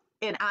deal.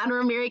 In honor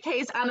of Mary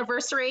Kay's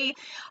anniversary,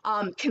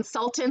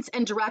 consultants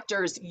and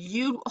directors,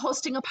 you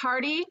hosting a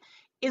party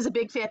is a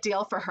big fat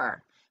deal for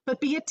her.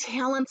 But be a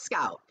talent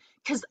scout,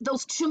 because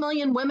those 2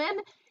 million women,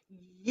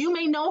 you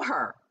may know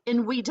her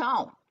and we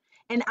don't.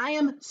 And I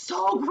am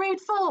so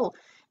grateful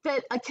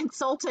that a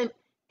consultant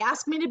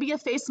asked me to be a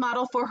face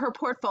model for her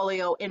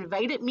portfolio,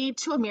 invited me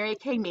to a Mary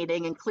Kay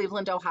meeting in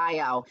Cleveland,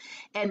 Ohio.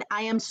 And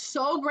I am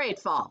so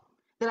grateful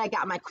that I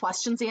got my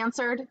questions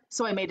answered.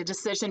 So I made a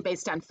decision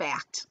based on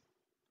fact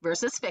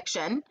versus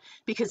fiction,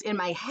 because in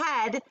my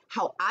head,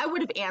 how I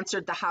would have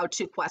answered the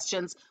how-to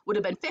questions would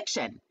have been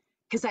fiction,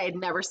 because I had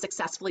never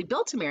successfully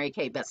built a Mary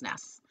Kay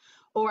business.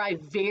 Or I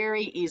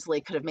very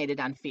easily could have made it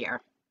on fear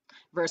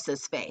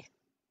versus faith.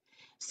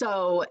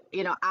 So,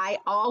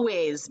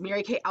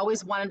 Mary Kay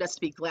always wanted us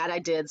to be glad I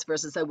did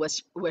versus I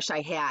wish I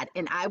had.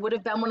 And I would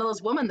have been one of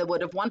those women that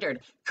would have wondered,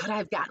 could I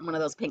have gotten one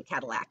of those pink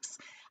Cadillacs?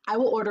 I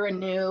will order a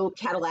new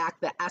Cadillac,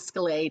 the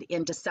Escalade,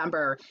 in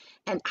December.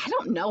 And I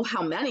don't know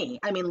how many.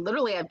 I mean,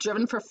 literally, I've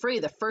driven for free.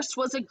 The first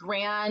was a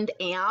Grand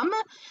Am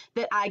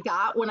that I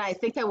got when I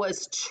think I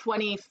was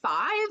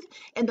 25.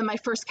 And then my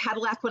first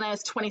Cadillac when I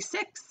was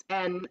 26.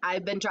 And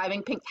I've been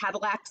driving pink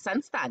Cadillacs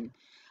since then.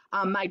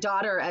 My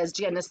daughter, as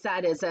Janice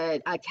said, is a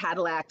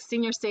Cadillac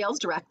senior sales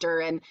director,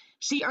 and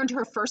she earned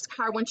her first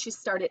car when she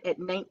started at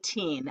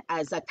 19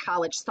 as a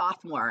college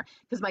sophomore,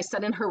 because my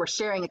son and her were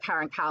sharing a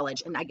car in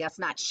college, and I guess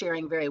not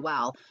sharing very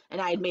well.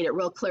 And I had made it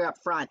real clear up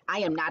front,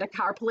 I am not a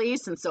car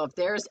police, and so if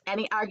there's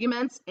any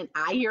arguments and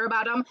I hear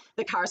about them,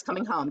 the car's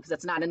coming home, because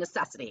it's not a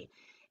necessity.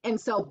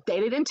 And so they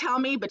didn't tell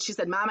me, but she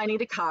said, Mom, I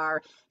need a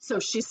car. So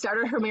she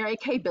started her Mary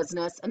Kay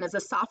business, and as a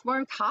sophomore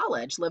in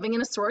college, living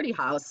in a sorority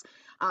house,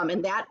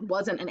 and that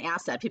wasn't an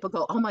asset. People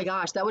go, oh my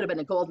gosh, that would have been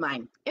a gold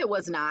mine. It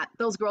was not.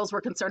 Those girls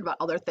were concerned about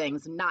other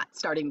things, not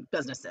starting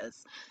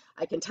businesses,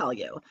 I can tell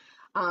you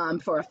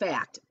for a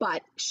fact.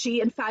 But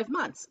she, in 5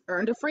 months,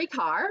 earned a free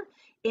car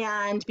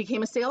and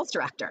became a sales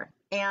director.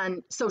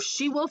 And so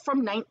she will,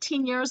 from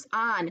 19 years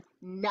on,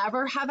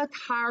 never have a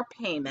car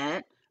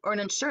payment or an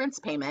insurance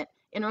payment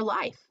in her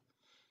life.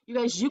 You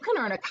guys, you can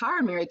earn a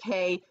car, Mary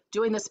Kay,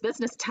 doing this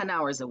business 10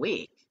 hours a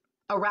week,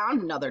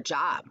 around another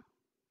job,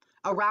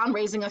 around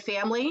raising a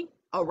family,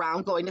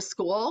 around going to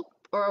school,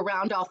 or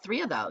around all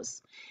three of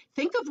those.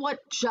 Think of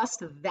what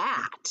just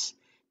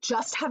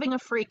having a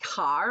free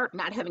car,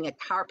 not having a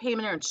car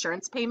payment or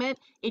insurance payment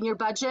in your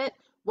budget,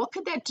 what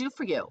could that do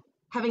for you?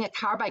 Having a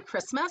car by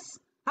Christmas?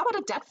 How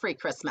about a debt-free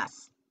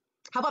Christmas?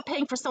 How about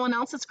paying for someone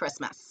else's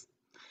Christmas?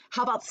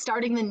 How about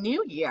starting the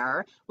new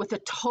year with a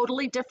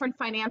totally different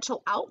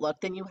financial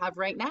outlook than you have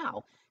right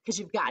now? Because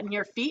you've gotten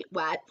your feet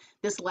wet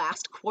this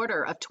last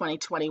quarter of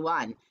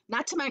 2021,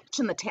 not to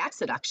mention the tax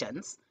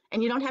deductions,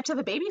 and you don't have to have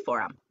a baby for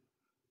them.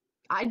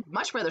 I'd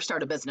much rather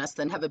start a business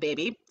than have a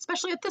baby,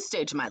 especially at this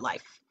stage of my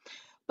life.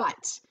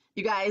 But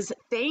you guys,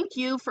 thank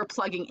you for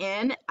plugging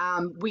in.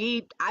 I'm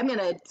going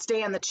to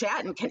stay in the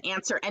chat and can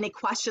answer any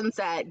questions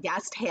that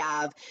guests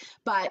have,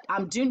 but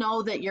do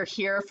know that you're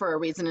here for a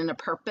reason and a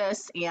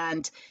purpose.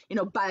 And,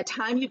 by the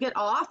time you get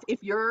off,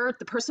 if you're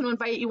the person who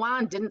invited you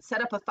on, didn't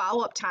set up a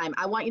follow-up time,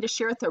 I want you to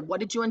share with her,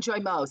 what did you enjoy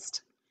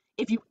most?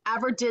 If you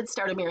ever did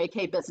start a Mary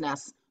Kay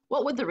business,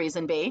 what would the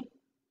reason be?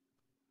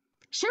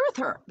 Share with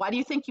her, why do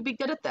you think you'd be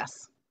good at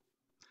this?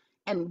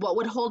 And what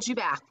would hold you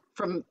back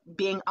from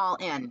being all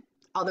in,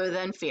 other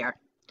than fear?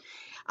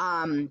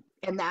 And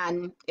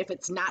then if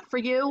it's not for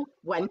you,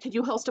 when could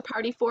you host a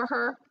party for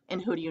her?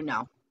 And who do you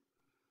know?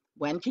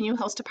 When can you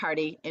host a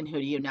party and who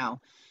do you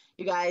know?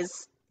 You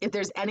guys, if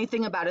there's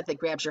anything about it that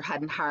grabs your head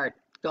and heart,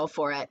 go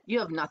for it. You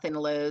have nothing to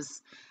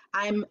lose.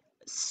 I'm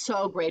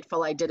so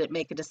grateful I didn't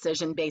make a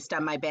decision based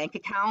on my bank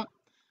account,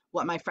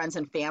 what my friends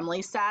and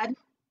family said,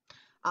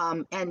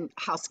 and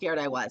how scared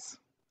I was.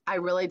 I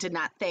really did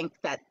not think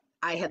that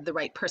I had the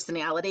right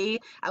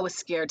personality. I was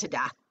scared to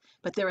death.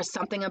 But there was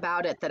something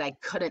about it that I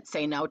couldn't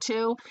say no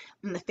to.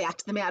 And the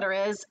fact of the matter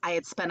is, I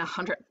had spent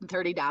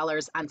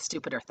 $130 on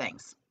stupider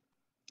things.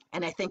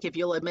 And I think if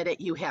you'll admit it,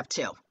 you have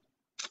too.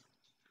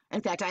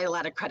 In fact, I had a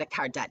lot of credit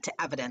card debt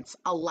to evidence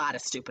a lot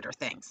of stupider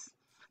things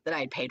that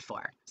I had paid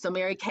for. So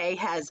Mary Kay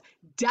has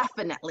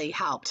definitely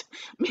helped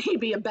me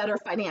be a better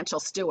financial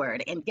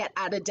steward and get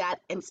out of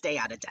debt and stay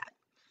out of debt.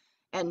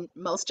 And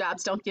most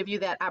jobs don't give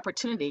you that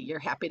opportunity. You're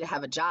happy to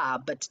have a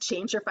job, but to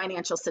change your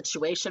financial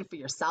situation for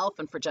yourself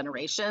and for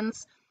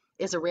generations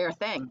is a rare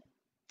thing,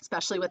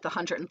 especially with the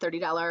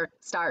 $130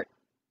 start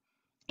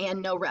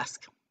and no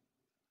risk.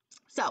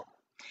 So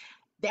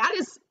that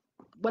is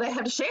what I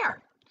have to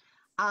share.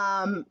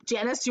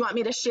 Janice, do you want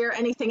me to share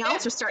anything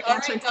else or start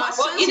answering questions?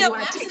 Well, you have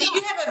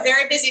a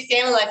very busy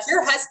family life.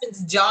 Your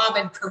husband's job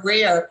and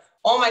career,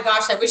 oh my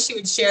gosh, I wish you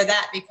would share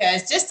that,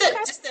 because just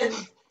a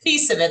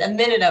piece of it, a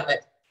minute of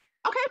it.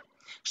 Okay,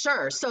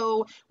 sure.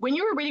 So when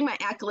you were reading my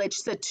accolades,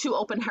 you said 2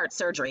 open heart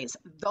surgeries.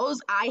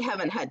 I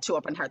haven't had 2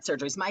 open heart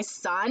surgeries. My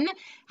son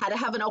had to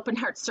have an open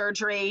heart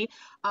surgery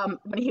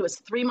when he was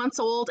 3 months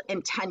old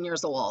and 10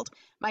 years old.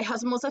 My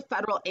husband was a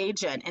federal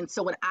agent. And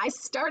so when I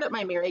started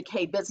my Mary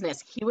Kay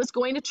business, he was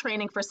going to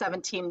training for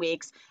 17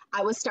 weeks.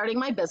 I was starting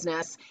my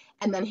business.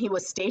 And then he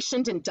was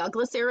stationed in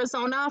Douglas,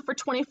 Arizona for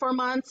 24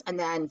 months, and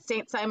then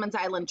St. Simons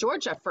Island,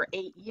 Georgia for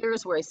 8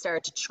 years, where he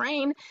started to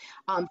train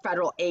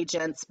federal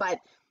agents.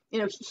 But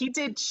he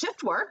did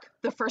shift work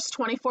the first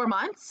 24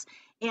 months.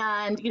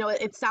 And,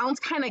 it sounds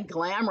kind of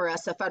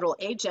glamorous, a federal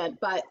agent,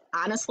 but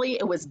honestly,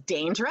 it was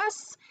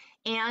dangerous.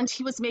 And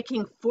he was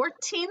making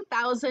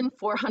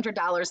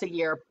 $14,400 a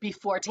year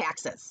before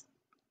taxes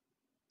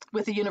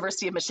with a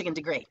University of Michigan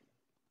degree.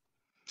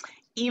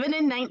 Even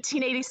in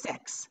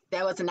 1986,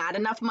 that was not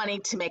enough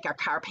money to make our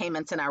car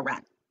payments and our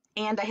rent.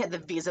 And I had the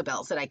visa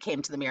bills that I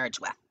came to the marriage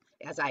with,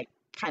 as I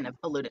kind of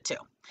alluded to.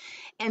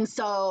 And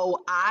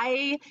so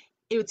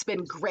it's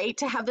been great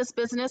to have this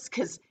business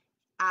because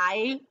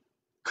I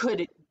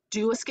could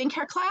do a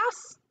skincare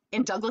class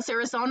in Douglas,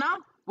 Arizona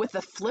with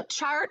a flip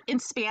chart in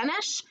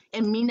Spanish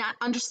and me not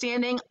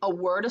understanding a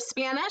word of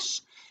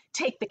Spanish,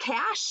 take the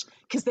cash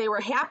because they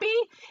were happy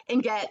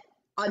and get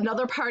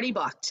another party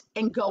booked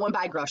and go and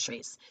buy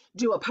groceries.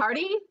 Do a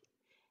party,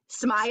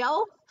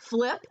 smile,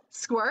 flip,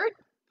 squirt,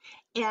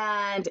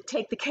 and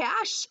take the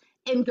cash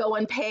and go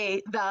and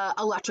pay the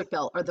electric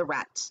bill or the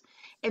rent.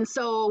 And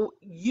so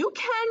you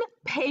can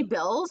pay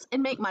bills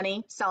and make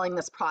money selling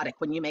this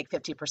product when you make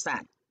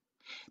 50%.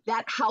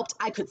 That helped.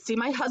 I could see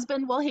my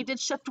husband while he did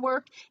shift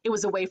work. It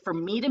was a way for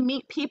me to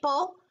meet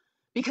people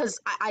because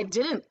I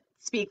didn't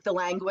speak the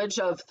language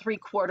of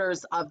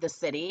 3/4 of the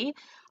city.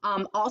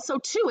 Also,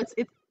 too,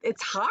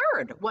 it's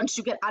hard once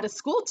you get out of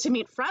school to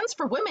meet friends.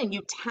 For women,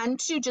 you tend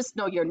to just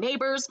know your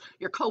neighbors,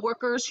 your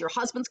coworkers, your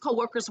husband's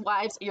coworkers'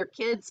 wives, your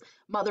kids'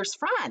 mother's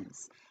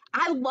friends.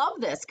 I love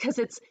this because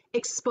it's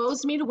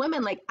exposed me to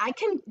women. Like I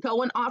can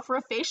go and offer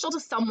a facial to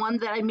someone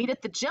that I meet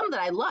at the gym that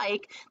I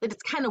like, that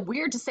it's kind of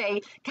weird to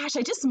say, gosh,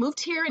 I just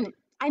moved here and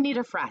I need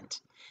a friend.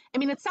 I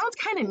mean, it sounds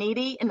kind of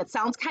needy and it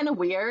sounds kind of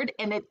weird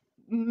and it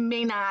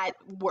may not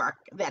work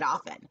that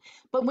often.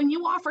 But when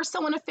you offer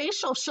someone a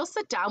facial, she'll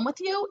sit down with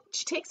you.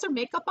 She takes her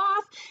makeup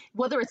off,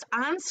 whether it's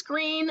on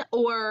screen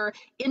or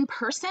in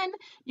person.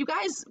 You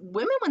guys,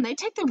 women, when they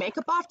take their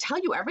makeup off, tell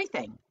you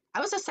everything. I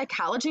was a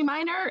psychology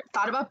minor,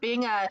 thought about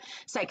being a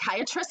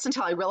psychiatrist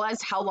until I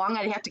realized how long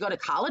I'd have to go to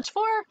college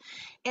for.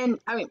 And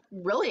I mean,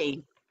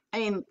 really,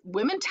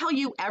 women tell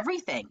you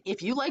everything.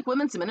 If you like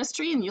women's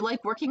ministry and you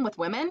like working with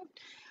women,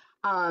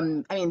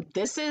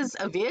 this is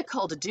a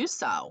vehicle to do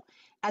so.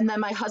 And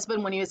then my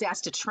husband, when he was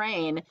asked to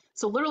train,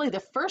 so literally the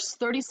first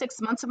 36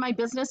 months of my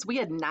business, we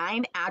had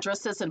 9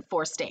 addresses in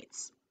 4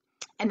 states.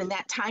 And in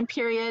that time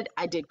period,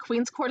 I did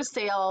Queens Court of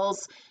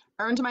Sales,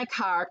 earned my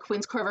car,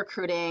 Queens Court of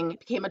Recruiting,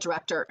 became a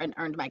director, and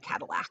earned my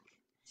Cadillac.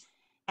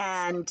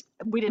 And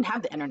we didn't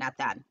have the internet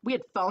then. We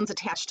had phones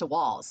attached to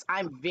walls.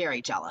 I'm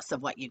very jealous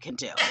of what you can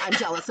do. I'm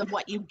jealous of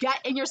what you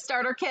get in your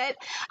starter kit.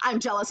 I'm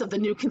jealous of the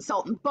new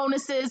consultant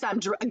bonuses. I'm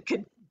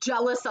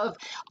jealous of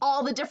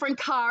all the different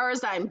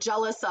cars. I'm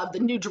jealous of the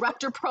new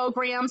director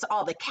programs,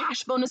 all the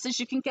cash bonuses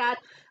you can get.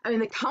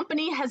 The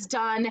company has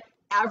done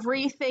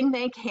everything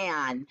they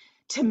can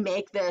to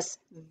make this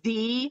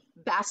the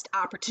best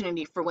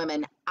opportunity for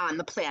women on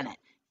the planet,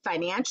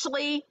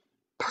 financially,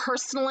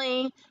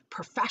 personally,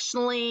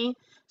 professionally,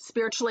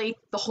 spiritually,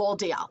 the whole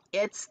deal.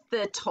 It's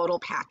the total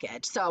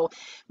package. So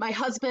my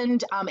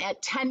husband,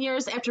 at 10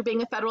 years after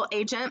being a federal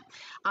agent,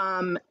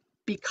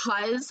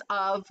 because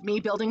of me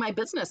building my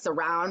business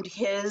around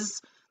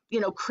his,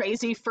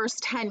 crazy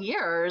first 10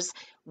 years,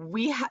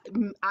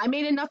 I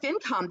made enough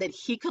income that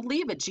he could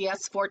leave a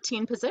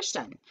GS-14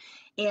 position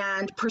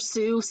and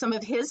pursue some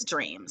of his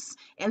dreams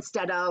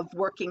instead of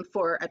working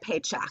for a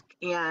paycheck.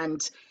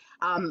 And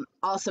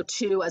also,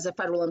 too, as a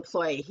federal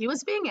employee, he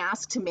was being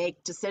asked to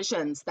make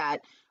decisions that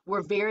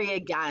were very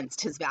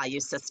against his value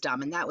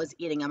system, and that was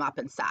eating him up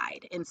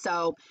inside. And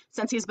so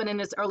since he's been in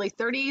his early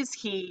 30s,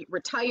 he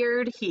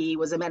retired. He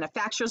was a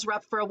manufacturer's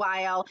rep for a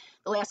while.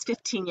 The last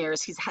 15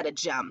 years, he's had a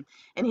gym,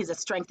 and he's a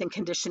strength and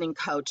conditioning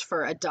coach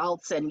for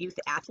adults and youth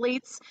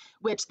athletes,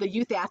 which the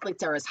youth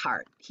athletes are his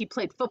heart. He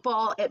played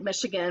football at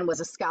Michigan,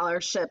 was a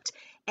scholarshiped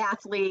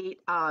athlete,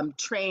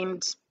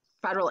 trained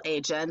federal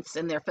agents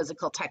in their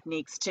physical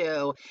techniques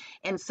too.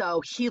 And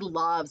so he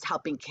loves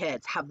helping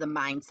kids have the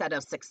mindset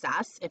of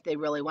success if they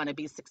really want to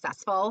be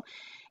successful.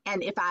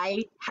 And if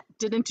I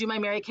didn't do my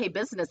Mary Kay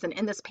business, and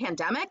in this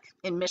pandemic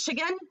in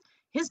Michigan,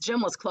 his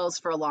gym was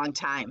closed for a long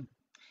time.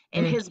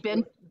 And his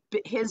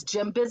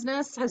gym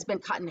business has been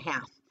cut in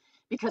half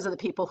because of the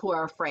people who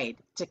are afraid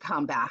to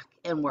come back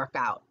and work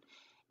out.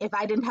 If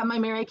I didn't have my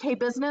Mary Kay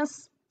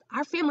business,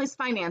 our family's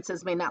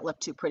finances may not look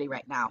too pretty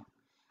right now.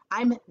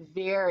 I'm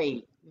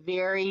very,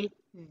 very,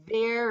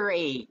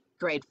 very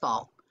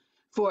grateful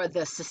for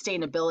the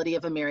sustainability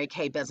of a Mary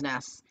Kay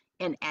business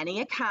in any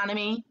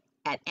economy,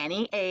 at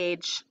any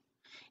age,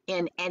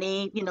 in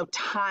any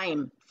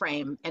time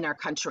frame in our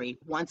country.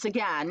 Once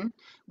again,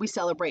 we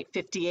celebrate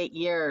 58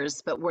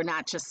 years, but we're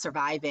not just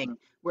surviving,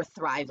 we're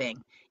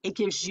thriving. It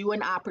gives you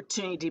an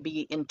opportunity to be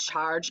in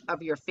charge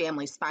of your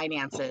family's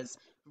finances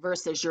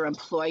versus your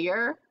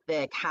employer,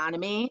 the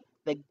economy,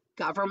 the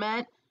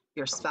government,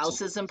 your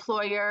spouse's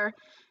employer.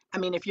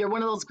 If you're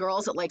one of those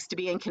girls that likes to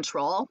be in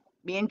control,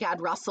 me and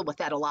God wrestle with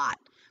that a lot.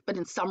 But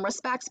in some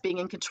respects, being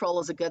in control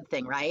is a good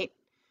thing, right?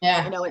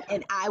 Yeah.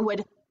 And I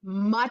would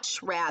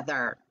much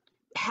rather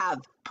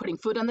have putting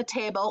food on the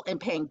table and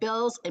paying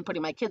bills and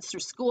putting my kids through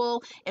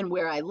school and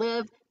where I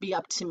live be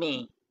up to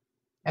me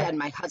than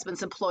my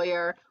husband's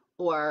employer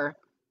or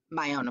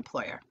my own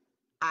employer.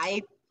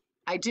 I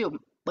do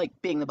like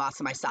being the boss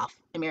of myself.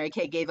 And Mary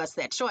Kay gave us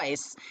that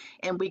choice,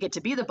 and we get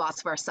to be the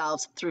boss of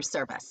ourselves through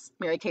service.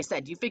 Mary Kay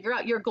said, you figure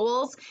out your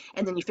goals,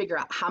 and then you figure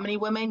out how many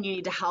women you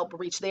need to help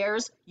reach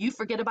theirs. You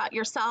forget about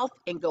yourself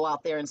and go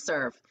out there and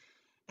serve.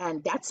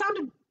 And that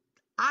sounded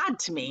odd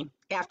to me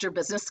after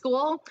business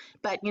school,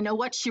 but you know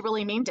what? She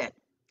really meant it.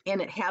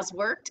 And it has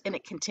worked, and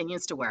it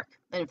continues to work.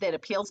 And if that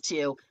appeals to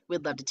you,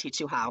 we'd love to teach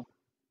you how.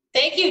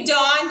 Thank you,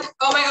 Dawn.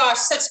 Oh my gosh,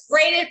 such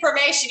great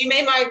information. You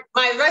made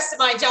my rest of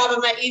my job and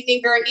my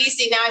evening very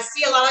easy. Now I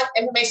see a lot of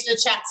information in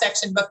the chat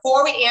section.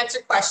 Before we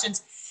answer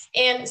questions,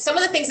 and some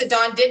of the things that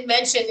Dawn did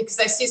mention, because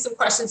I see some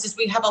questions, is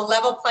we have a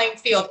level playing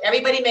field.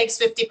 Everybody makes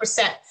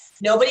 50%.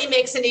 Nobody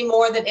makes any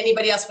more than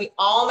anybody else. We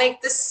all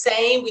make the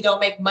same. We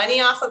don't make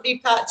money off of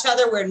each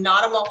other. We're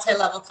not a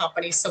multi-level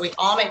company, so we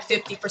all make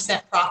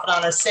 50% profit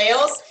on our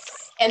sales.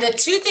 And the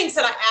two things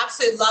that I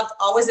absolutely loved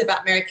always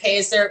about Mary Kay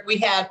is we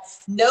have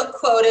no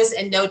quotas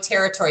and no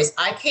territories.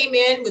 I came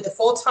in with a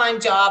full-time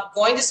job,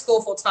 going to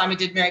school full-time, and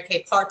did Mary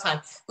Kay part-time,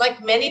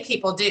 like many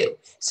people do.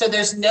 So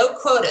there's no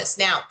quotas.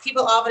 Now,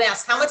 people often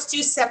ask, how much do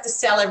you have to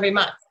sell every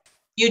month?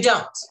 You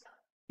don't.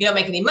 You don't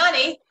make any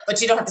money,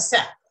 but you don't have to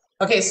sell.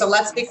 Okay, so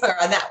let's be clear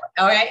on that one.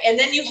 All right. And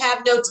then you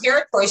have no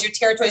territories. Your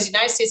territory is the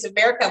United States of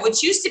America,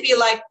 which used to be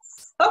like,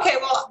 okay,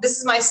 well, this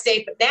is my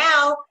state. But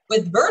now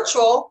with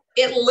virtual,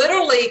 it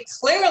literally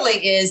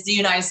clearly is the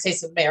United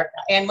States of America.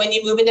 And when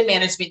you move into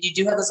management, you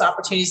do have those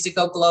opportunities to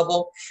go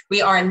global.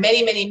 We are in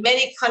many, many,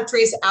 many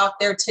countries out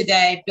there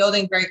today,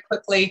 building very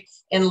quickly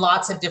in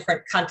lots of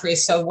different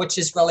countries. So, which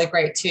is really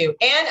great too.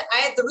 And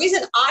the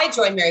reason I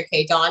joined Mary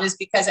Kay, Dawn, is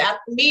because at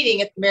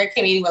the Mary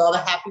Kay meeting with all the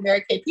happy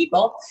Mary Kay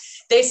people,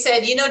 they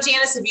said, you know,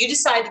 Janice, if you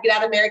decide to get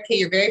out of Mary Kay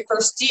your very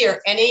first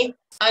year, any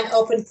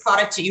unopened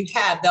product that you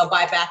have, they'll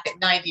buy back at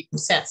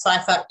 90%. So I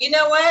thought, you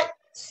know what?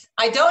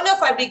 I don't know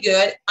if I'd be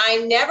good. I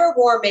never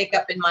wore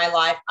makeup in my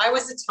life. I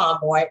was a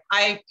tomboy.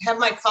 I have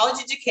my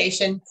college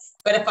education,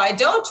 but if I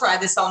don't try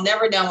this, I'll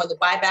never know when the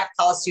buyback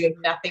policy, you have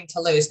nothing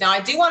to lose. Now, I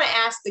do want to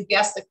ask the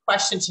guests a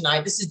question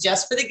tonight. This is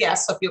just for the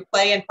guests. So if you'll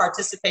play in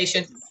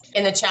participation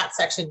in the chat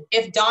section,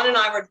 if Dawn and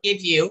I were to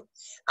give you,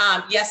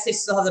 yes, they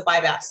still have the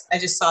buybacks. I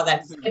just saw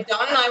that. If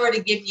Dawn and I were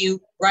to give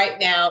you right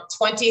now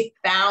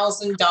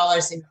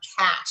 $20,000 in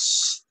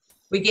cash,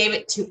 we gave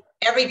it to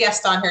every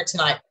guest on here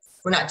tonight.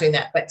 We're not doing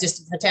that, but just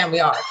to pretend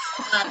we are.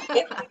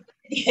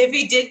 If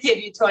he did give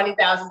you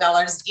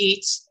 $20,000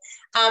 each,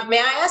 may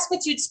I ask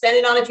what you'd spend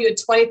it on if you had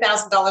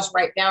 $20,000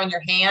 right now in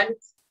your hand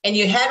and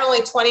you had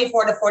only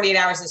 24 to 48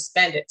 hours to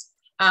spend it?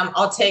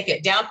 I'll take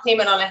it. Down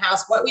payment on a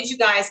house. What would you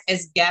guys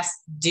as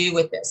guests do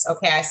with this?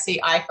 Okay, I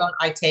see iPhone.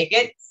 I take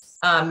it.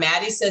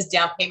 Maddie says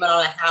down payment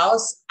on a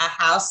house. A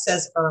house,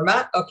 says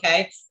Irma.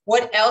 Okay.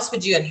 What else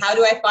would you, and how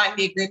do I find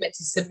the agreement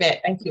to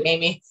submit? Thank you,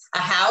 Amy. A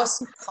house,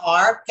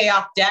 car, pay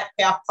off debt,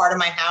 pay off part of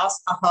my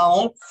house, a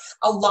home.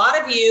 A lot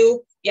of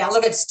you,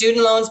 look at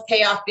student loans,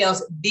 pay off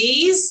bills.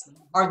 These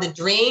are the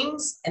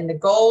dreams and the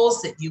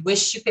goals that you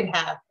wish you could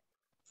have.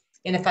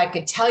 And if I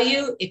could tell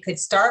you, it could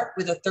start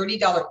with a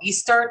 $30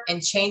 e-start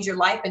and change your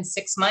life in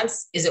 6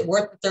 months. Is it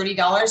worth the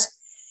 $30?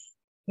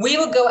 We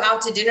will go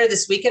out to dinner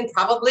this weekend,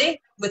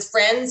 probably with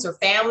friends or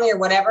family or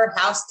whatever,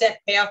 house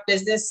debt, pay off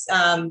business,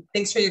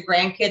 things for your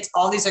grandkids.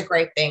 All these are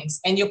great things.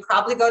 And you'll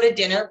probably go to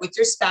dinner with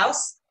your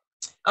spouse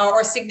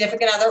or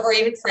significant other or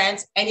even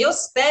friends, and you'll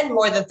spend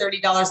more than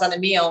 $30 on a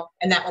meal,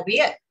 and that will be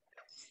it.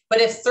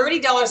 But if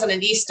 $30 on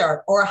an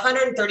e-start or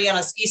 $130 on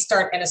an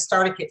e-start and a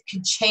starter kit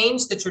can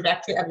change the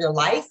trajectory of your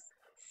life,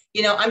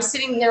 you know, I'm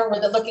sitting here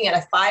with looking at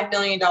a $5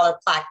 million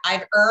plaque.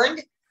 I've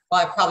earned,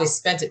 well, I probably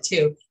spent it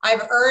too.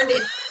 I've earned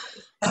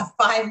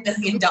 $5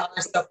 million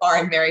so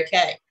far in Mary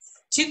Kay.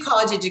 2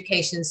 college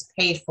educations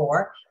paid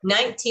for,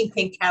 19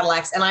 pink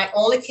Cadillacs, and I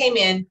only came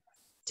in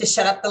to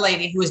shut up the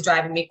lady who was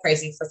driving me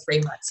crazy for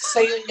 3 months. So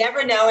you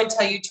never know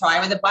until you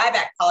try. With a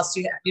buyback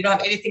policy, you don't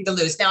have anything to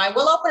lose. Now, I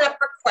will open up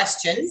for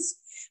questions,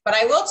 but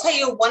I will tell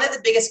you one of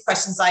the biggest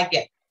questions I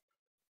get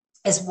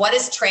is, what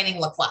does training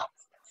look like?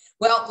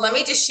 Well, let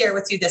me just share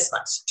with you this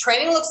much.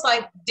 Training looks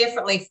like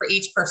differently for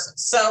each person.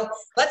 So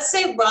let's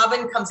say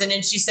Robin comes in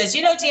and she says,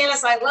 you know,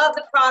 Janice, I love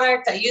the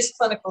product. I use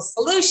Clinical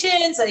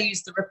Solutions. I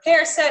use the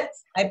repair set.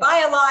 I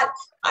buy a lot.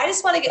 I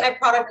just want to get my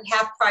product at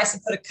half price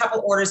and put a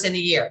couple orders in a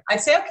year.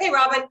 I'd say, okay,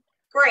 Robin,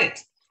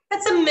 great.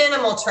 That's a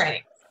minimal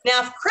training.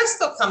 Now, if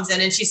Crystal comes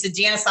in and she said,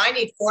 Janice, I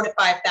need $4,000 to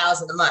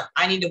 $5,000 a month.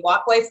 I need to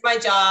walk away from my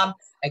job.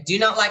 I do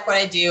not like what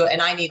I do,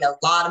 and I need a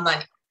lot of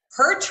money.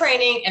 Her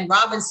training and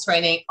Robin's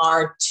training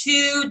are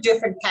 2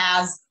 different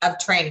paths of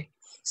training.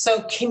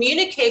 So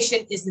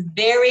communication is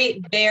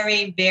very,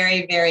 very,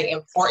 very, very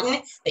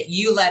important that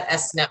you let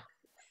us know.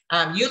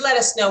 You let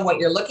us know what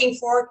you're looking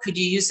for. Could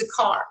you use a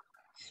car?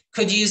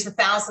 Could you use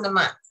 $1,000 a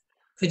month?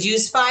 Could you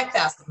use $5,000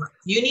 a month?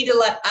 You need to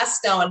let us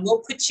know, and we'll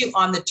put you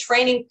on the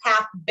training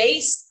path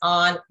based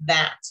on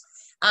that.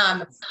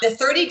 The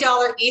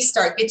 $30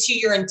 e-start gets you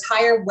your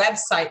entire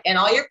website and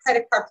all your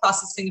credit card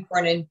processing for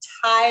an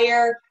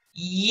entire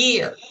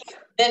year.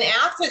 Then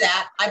after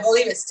that, I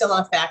believe it's still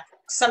in effect.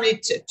 Somebody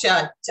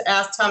to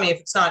ask, tell me if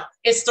it's not.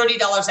 It's $30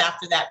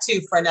 after that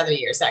too for another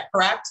year. Is that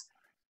correct?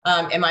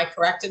 Am I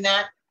correct in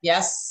that?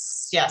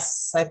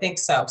 Yes, I think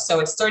so.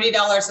 So it's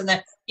 $30, and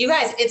then you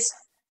guys, it's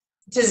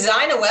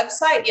design a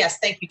website. Yes,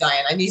 thank you,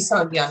 Diane. I need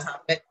someone to be on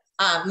top of it.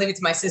 Leave it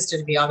to my sister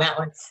to be on that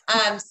one.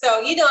 So,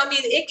 you know, I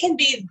mean, it can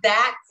be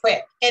that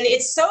quick. And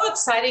it's so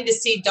exciting to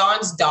see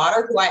Dawn's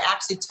daughter, who I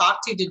actually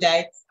talked to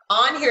today,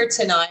 on here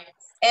tonight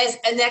as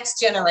a next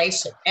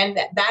generation. And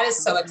that is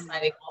so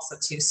exciting also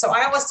too. So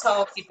I always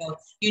tell people,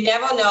 you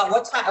never know at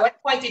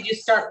what point did you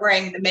start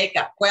wearing the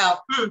makeup?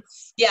 Well,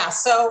 yeah.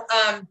 So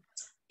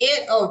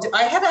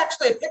I have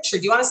actually a picture.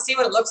 Do you want to see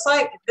what it looks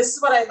like? This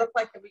is what I looked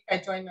like the week I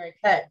joined Mary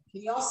Kay.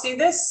 Can you all see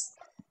this?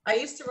 I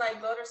used to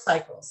ride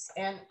motorcycles,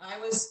 and I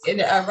was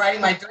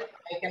riding my dirt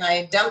bike, and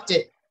I dumped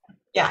it.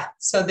 Yeah.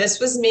 So this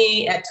was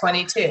me at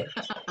 22.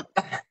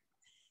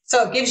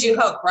 So it gives you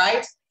hope,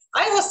 right?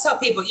 I always tell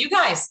people, you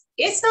guys,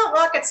 it's not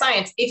rocket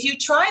science. If you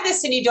try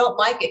this and you don't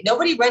like it,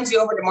 nobody runs you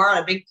over tomorrow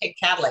on a big pink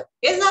Cadillac.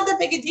 It's not that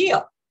big a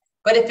deal.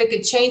 But if it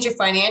could change your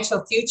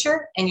financial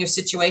future and your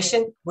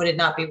situation, would it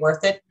not be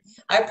worth it?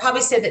 I would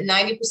probably say that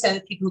 90%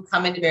 of people who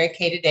come into Mary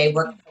Kay today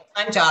work a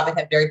full-time job and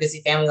have very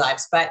busy family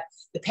lives. But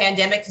the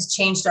pandemic has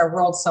changed our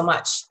world so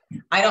much.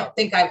 I don't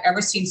think I've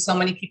ever seen so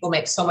many people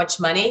make so much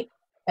money.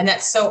 And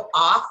that's so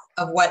off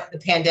of what the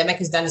pandemic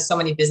has done to so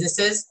many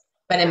businesses.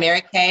 But in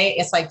Mary Kay,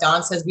 it's like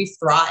Dawn says, we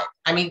thrive.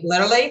 I mean,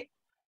 literally,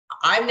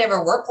 I've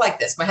never worked like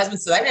this. My husband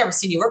says, I've never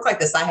seen you work like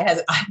this. I've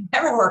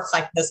never worked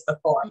like this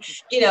before.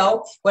 You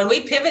know, when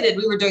we pivoted,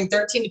 we were doing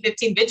 13 to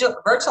 15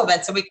 virtual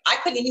events a week. I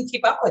couldn't even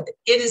keep up with it.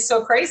 It is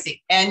so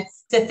crazy. And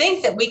to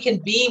think that we can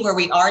be where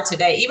we are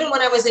today, even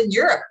when I was in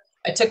Europe,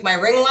 I took my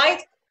ring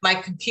light, my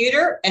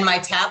computer, and my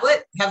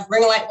tablet, have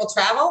ring light will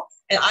travel.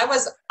 And I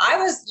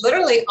was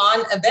literally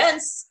on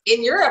events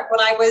in Europe when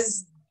I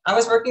was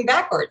working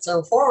backwards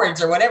or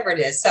forwards or whatever it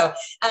is. So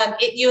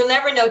you'll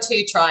never know till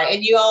you try.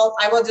 And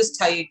I will just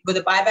tell you, with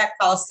a buyback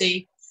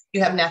policy,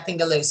 you have nothing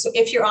to lose. So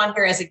if you're on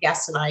here as a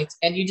guest tonight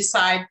and you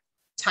decide,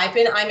 type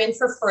in, I'm in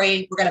for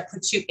free, we're going to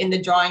put you in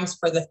the drawings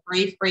for the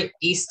 3 free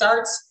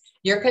e-starts.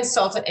 Your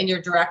consultant and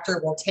your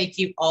director will take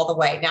you all the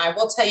way. Now, I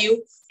will tell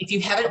you, if you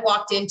haven't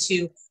walked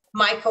into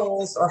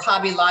Michael's or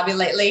Hobby Lobby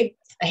lately,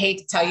 I hate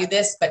to tell you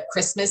this, but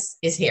Christmas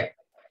is here.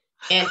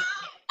 And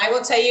I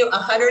will tell you,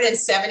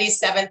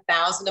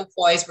 177,000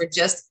 employees were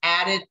just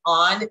added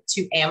on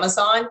to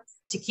Amazon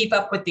to keep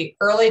up with the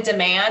early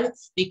demand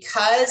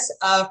because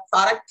of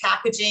product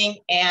packaging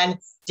and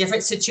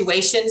different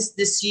situations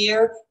this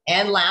year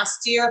and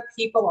last year.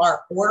 People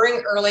are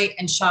ordering early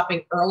and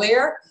shopping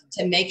earlier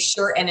to make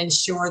sure and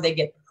ensure they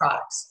get the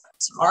products.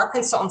 So our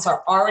consultants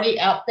are already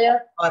out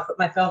there. I put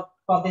my phone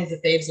things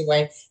that Dave's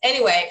away.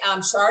 Anyway,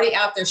 she's already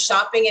out there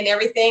shopping and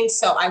everything.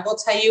 So I will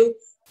tell you,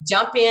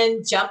 jump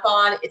in, jump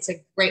on. It's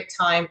a great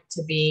time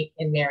to be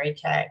in Mary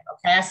Kay.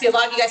 Okay. I see a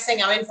lot of you guys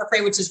saying I'm in for free,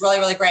 which is really,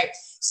 really great.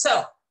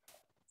 So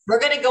we're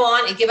going to go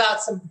on and give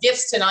out some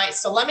gifts tonight.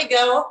 So let me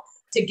go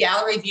to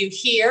gallery view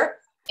here.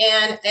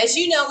 And as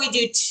you know, we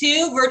do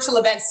 2 virtual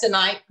events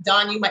tonight.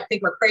 Dawn, you might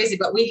think we're crazy,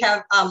 but we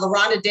have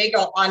LaRonda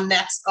Daigle on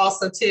next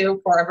also too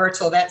for a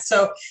virtual event.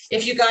 So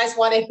if you guys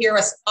want to hear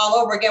us all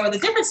over again with a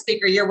different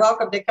speaker, you're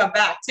welcome to come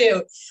back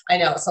too. I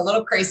know it's a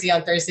little crazy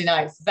on Thursday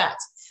nights, but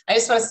I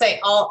just want to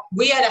say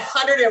we had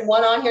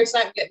 101 on here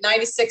tonight. We got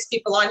 96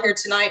 people on here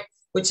tonight,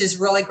 which is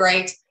really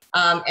great.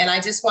 And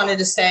I just wanted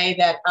to say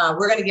that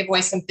we're going to give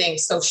away some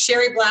things. So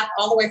Sherry Black,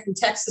 all the way from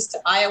Texas to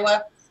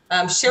Iowa.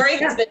 Sherry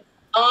has been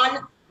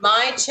on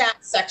my chat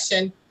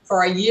section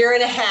for 1.5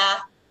 years,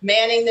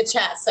 manning the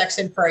chat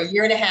section for 1.5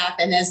 years,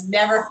 and has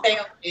never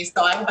failed me.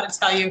 So I want to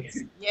tell you,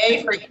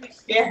 yay for you,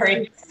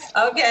 Sherry.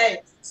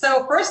 Okay,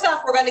 so first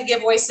off, we're going to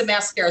give away some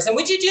mascaras. And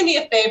would you do me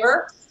a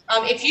favor?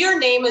 If your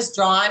name is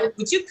drawn,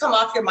 would you come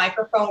off your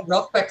microphone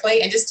real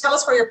quickly and just tell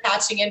us where you're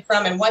patching in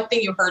from and one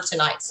thing you heard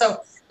tonight.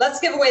 So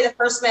let's give away the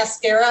first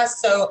mascara.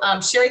 So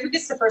Sherry, who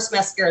gets the first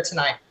mascara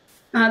tonight?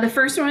 The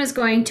first one is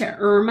going to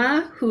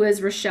Irma, who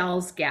is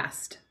Rochelle's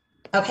guest.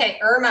 Okay,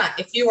 Irma,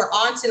 if you were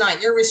on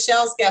tonight, you're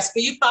Rochelle's guest.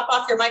 Will you pop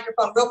off your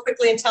microphone real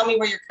quickly and tell me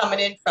where you're coming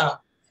in from?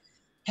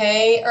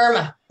 Hey,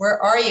 Irma, where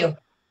are you?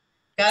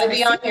 Got to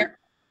be on here.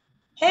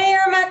 Hey,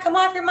 Irma, come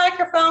off your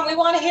microphone. We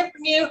want to hear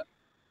from you.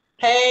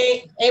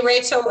 Hey,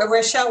 Rachel,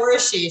 Rochelle, where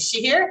is she? Is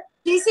she here?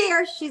 She's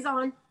here. She's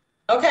on.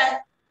 Okay.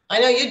 I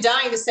know you're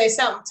dying to say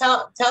something.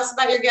 Tell us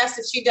about your guest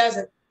if she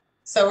doesn't.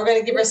 So we're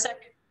going to give her a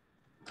second.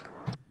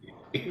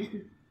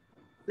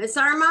 Miss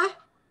Irma?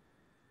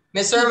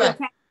 Miss Irma.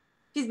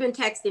 She's been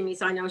texting me,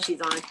 so I know she's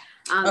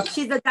on. Okay.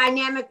 She's a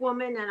dynamic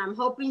woman, and I'm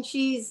hoping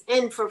she's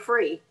in for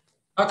free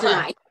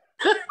tonight.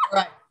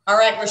 All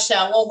right,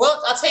 Rochelle.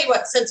 Well, I'll tell you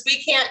what, since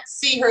we can't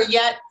see her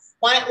yet,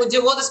 why don't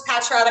we'll just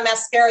patch her out a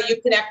mascara. You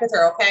connect with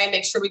her, okay?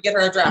 Make sure we get her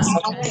address,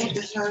 okay?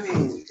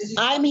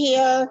 I'm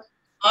here.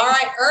 All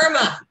right,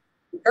 Irma.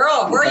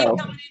 Girl, where are you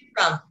coming in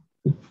from?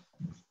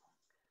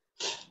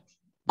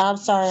 I'm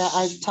sorry,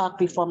 I talked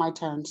before my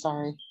turn,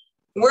 sorry.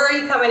 Where are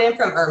you coming in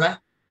from,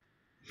 Irma?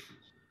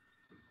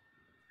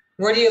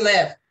 Where do you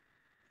live?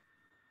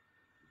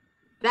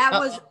 That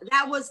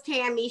was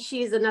Tammy.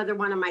 She's another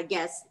one of my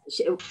guests.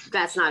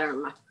 That's not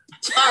Irma.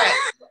 All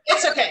right.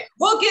 It's okay.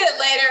 We'll get it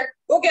later.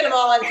 We'll get them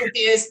all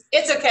confused.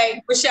 It's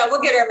okay. Rochelle, we'll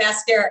get her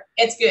mascara.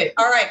 It's good.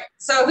 All right.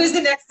 So who's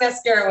the next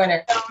mascara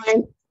winner?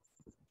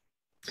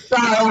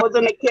 Sorry, I was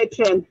in the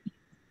kitchen.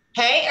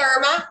 Hey,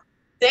 Irma.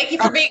 Thank you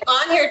for being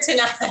on here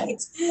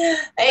tonight.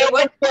 Hey,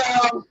 where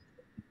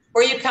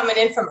are you coming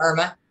in from,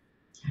 Irma?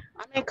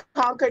 I'm in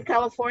Concord,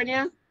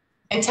 California.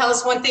 And tell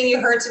us one thing you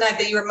heard tonight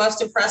that you were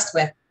most impressed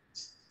with.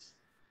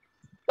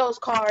 Those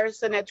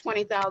cars and that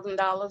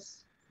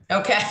 $20,000.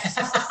 Okay.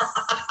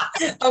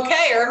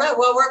 Okay, Irma.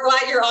 Well, we're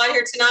glad you're on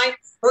here tonight.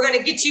 We're going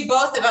to get you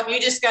both of them.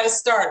 You just got to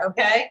start,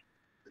 okay?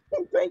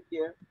 Thank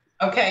you.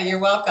 Okay, you're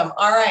welcome.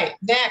 All right,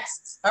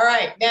 next. All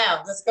right,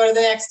 now let's go to the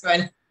next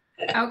one.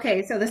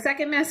 Okay, so the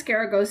second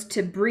mascara goes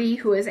to Bree,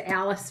 who is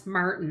Alice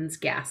Martin's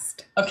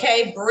guest.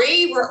 Okay,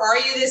 Bree, where are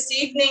you this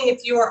evening?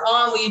 If you are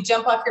on, will you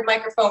jump off your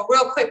microphone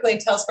real quickly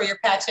and tell us where you're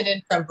patching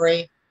in from,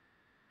 Bree?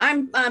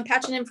 I'm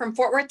patching in from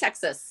Fort Worth,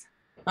 Texas.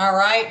 All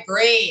right,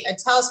 Bree, and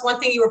tell us one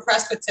thing you were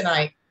impressed with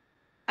tonight.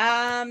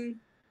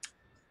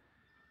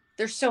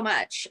 There's so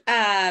much.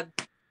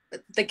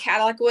 The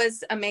catalog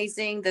was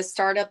amazing. The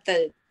startup,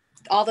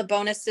 all the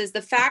bonuses,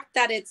 the fact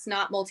that it's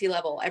not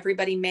multi-level.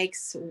 Everybody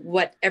makes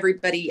what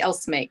everybody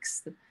else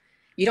makes.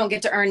 you don't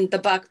get to earn the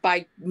buck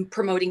by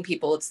promoting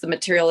people. It's the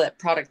material, that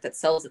product that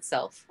sells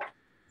itself.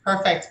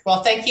 Perfect.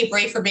 Well, thank you,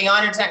 Bree, for being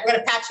honored tonight. We're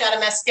going to patch you out a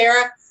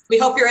mascara. We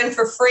hope you're in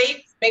for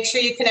free. Make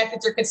sure you connect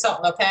with your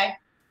consultant, okay?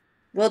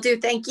 Will do.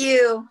 Thank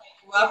you.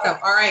 You're welcome.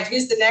 All right.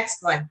 Who's the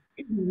next one?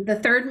 The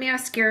third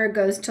mascara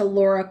goes to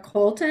Laura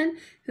Colton,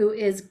 who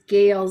is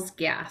Gail's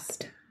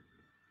guest.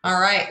 All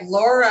right.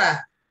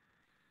 Laura.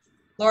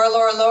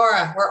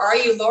 Laura. Where are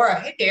you, Laura?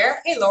 Hey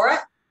there. Hey, Laura.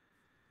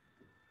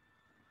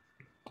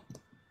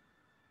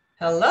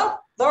 Hello,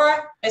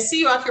 Laura. I see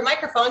you off your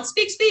microphone.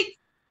 Speak.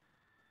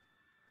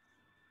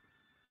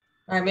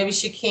 All right. Maybe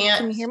she can't.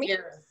 Can you hear me?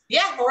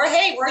 Yeah, Laura.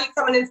 Hey, where are you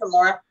coming in from,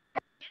 Laura?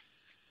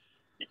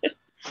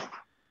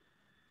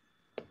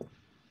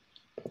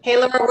 Hey,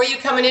 Laura, where are you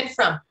coming in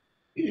from?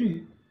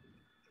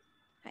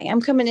 I am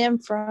coming in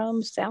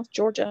from South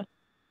Georgia.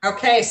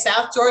 Okay,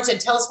 South Georgia.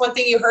 Tell us one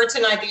thing you heard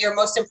tonight that you're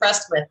most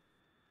impressed with.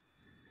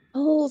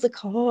 Oh, the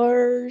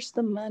cars,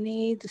 the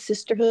money, the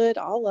sisterhood,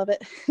 all of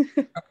it.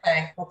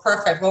 Okay, well,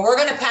 perfect. Well, we're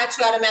going to patch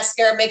you out of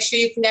mascara. Make sure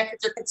you connect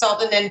with your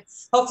consultant, and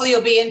hopefully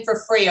you'll be in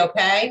for free,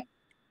 okay?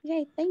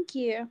 Yay, thank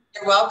you.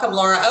 You're welcome,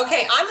 Laura.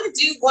 Okay, I'm going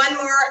to do one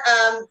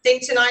more thing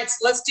tonight.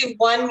 So let's do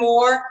one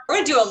more. We're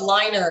going to do a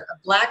liner, a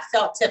black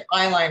felt tip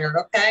eyeliner,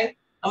 okay?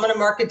 I'm going to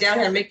mark it down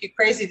here and make you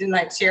crazy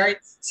tonight, Sherry.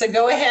 So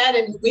go ahead,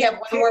 and we have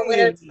one more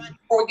winner tonight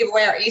before we give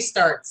away our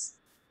E-starts.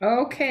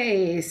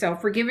 Okay, so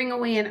for giving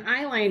away an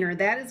eyeliner,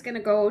 that is going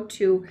to go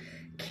to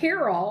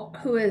Carol,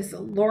 who is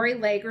Lori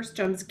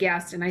Lagerstrom's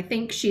guest, and I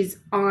think she's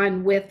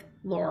on with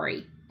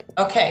Lori.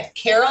 Okay,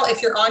 Carol,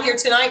 if you're on here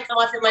tonight, come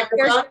off your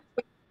microphone.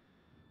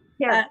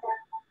 Yeah.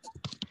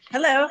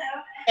 Hello.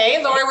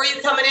 Hey, Lori, where are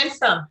you coming in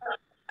from?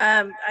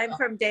 I'm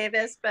from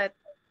Davis, but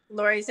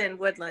Lori's in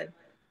Woodland.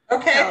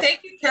 Okay,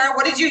 thank you, Carol.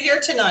 What did you hear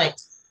tonight?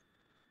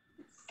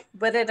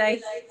 What did I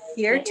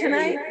hear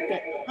tonight?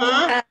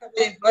 Huh?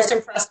 Most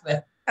impressed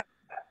with?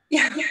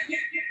 Yeah.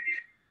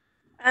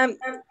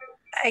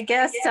 I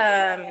guess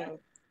I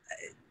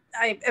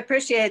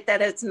appreciate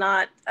that it's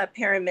not a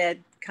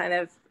pyramid kind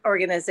of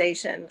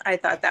organization. I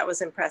thought that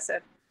was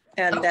impressive,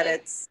 and that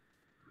it's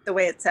the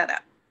way it's set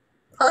up.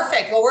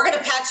 Perfect. Well, we're going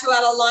to patch you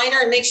out a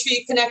liner and make sure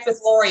you connect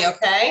with Lori,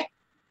 okay?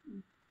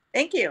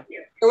 Thank you.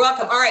 You're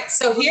welcome. All right,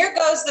 so here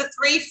goes the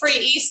 3 free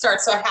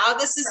e-starts. So how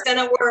this is going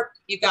to work,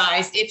 you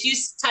guys, if you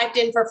typed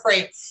in for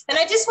free. And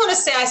I just want to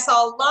say I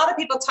saw a lot of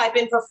people type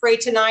in for free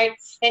tonight.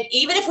 And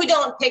even if we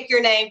don't pick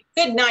your name,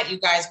 good night, you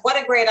guys.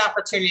 What a great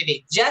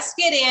opportunity. Just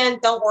get in.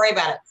 Don't worry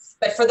about it.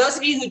 But for those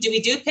of you who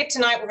we do pick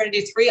tonight, we're going to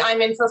do 3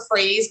 I'm in for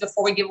frees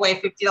before we give away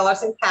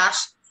 $50 in cash.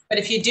 But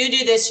if you do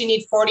this, you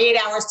need 48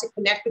 hours to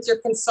connect with your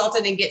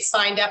consultant and get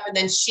signed up. And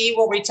then she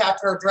will reach out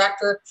to her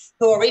director,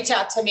 who will reach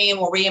out to me and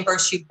will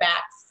reimburse you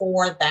back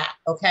for that.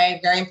 Okay,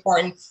 very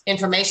important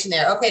information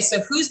there. Okay, so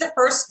who's the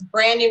first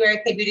brand new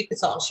Mary Kay Beauty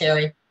consultant,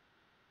 Sherry?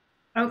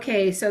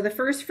 Okay, so the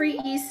first free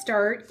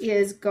e-start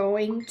is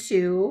going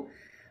to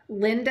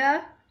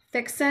Linda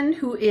Fixon,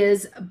 who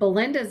is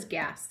Belinda's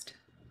guest.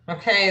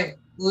 Okay,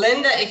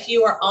 Linda, if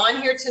you are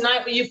on here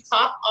tonight, will you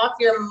pop off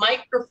your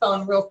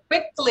microphone real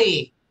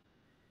quickly?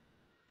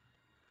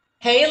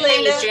 Hey,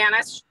 Linda. Hey,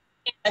 Janice.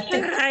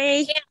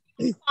 Hi.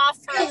 Off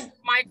her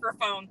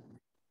microphone.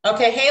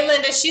 Okay. Hey,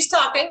 Linda. She's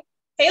talking.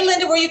 Hey,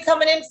 Linda, where are you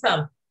coming in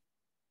from?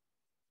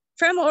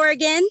 From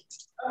Oregon.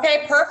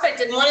 Okay,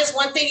 perfect. And what is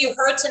one thing you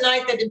heard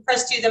tonight that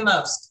impressed you the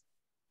most?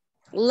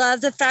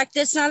 Love the fact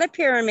that it's not a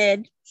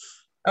pyramid.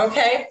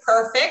 Okay,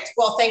 perfect.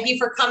 Well, thank you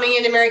for coming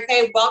into Mary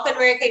Kay. Welcome to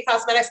Mary Kay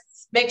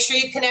Cosmetics. Make sure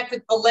you connect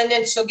with Belinda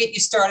and she'll get you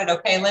started.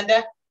 Okay,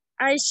 Linda?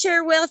 I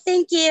sure will.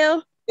 Thank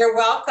you. You're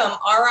welcome.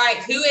 All right.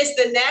 Who is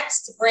the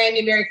next brand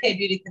new Mary Kay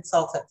Beauty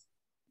consultant?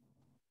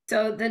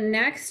 So the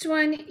next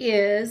one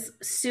is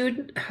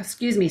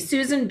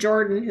Susan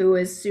Jordan, who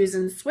is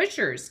Susan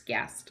Swisher's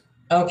guest.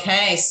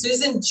 Okay,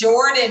 Susan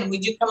Jordan,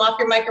 would you come off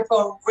your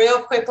microphone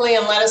real quickly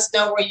and let us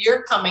know where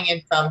you're coming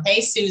in from? Hey,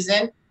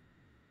 Susan.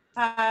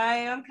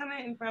 Hi, I'm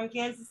coming in from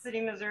Kansas City,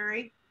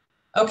 Missouri.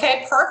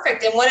 Okay,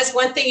 perfect. And what is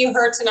one thing you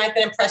heard tonight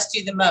that impressed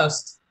you the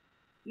most?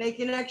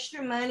 Making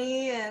extra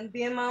money and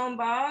being my own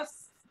boss.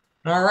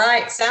 All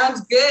right,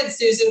 sounds good,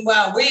 Susan.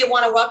 Well, we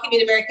want to welcome you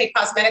to Mary Kay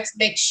Cosmetics.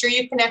 Make sure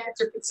you connect with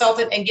your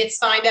consultant and get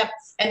signed up,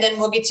 and then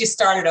we'll get you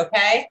started,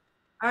 okay?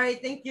 All right,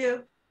 thank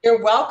you.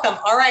 You're welcome.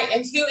 All right,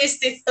 and who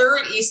is the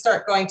third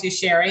e-start going to,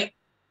 Sherry?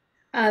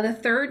 The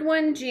third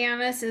one,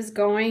 Janice, is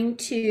going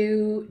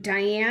to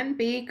Diane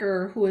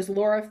Baker, who is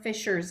Laura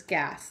Fisher's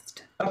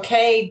guest.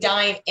 Okay,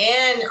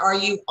 Diane, are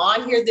you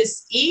on here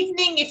this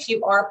evening? If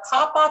you are,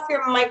 pop off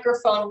your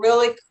microphone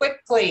really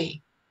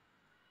quickly.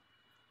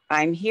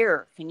 I'm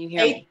here. Can you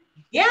hear me?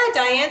 Yeah,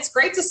 Diane, it's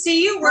great to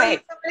see you. Where are you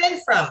coming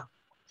in from?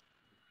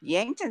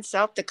 Yankton,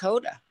 South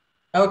Dakota.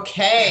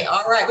 Okay,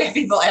 all right. We have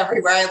people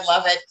everywhere. I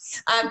love it.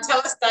 Tell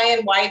us,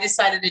 Diane, why you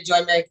decided to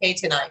join Mary Kay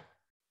tonight.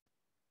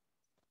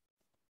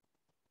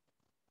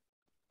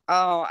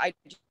 Oh, I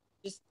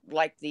just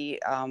like the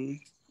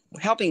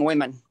helping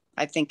women.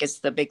 I think it's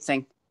the big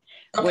thing.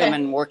 Okay.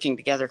 Women working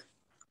together.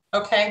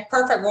 Okay,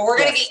 perfect. Well, we're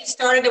going to get you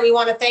started, and we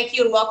want to thank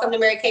you and welcome to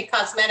Mary Kay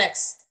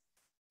Cosmetics.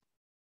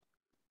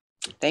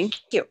 Thank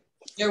you.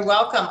 You're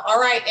welcome. All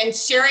right. And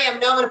Sherry, I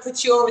know I'm going to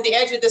put you over the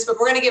edge of this, but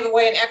we're going to give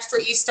away an extra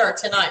E-Star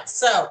tonight.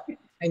 So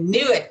I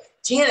knew it.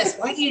 Janice,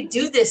 why do you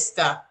do this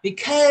stuff?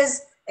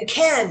 Because I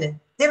can.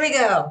 There we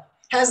go.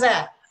 How's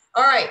that?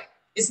 All right.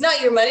 It's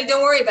not your money.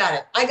 Don't worry about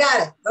it. I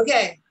got it.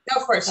 Okay.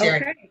 Go for it,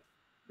 Sherry.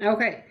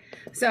 Okay.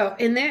 So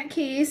in that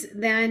case,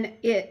 then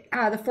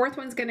the fourth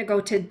one's going to go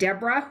to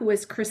Deborah, who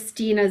is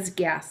Christina's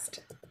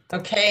guest.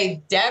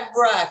 Okay,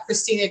 Deborah.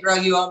 Christina, girl,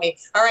 you owe me.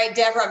 All right,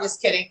 Deborah, I'm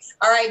just kidding.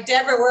 All right,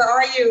 Deborah, where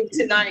are you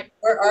tonight?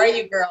 Where are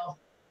you, girl?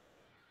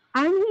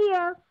 I'm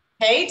here.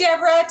 Hey,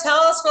 Deborah, tell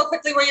us real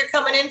quickly where you're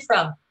coming in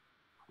from.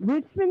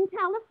 Richmond,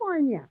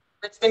 California.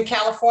 Richmond,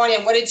 California.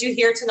 And what did you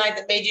hear tonight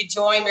that made you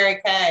join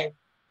Mary Kay?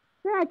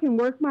 So I can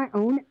work my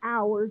own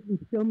hours and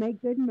still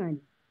make good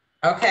money.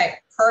 Okay,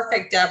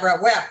 perfect, Deborah.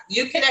 Well,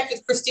 you connect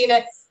with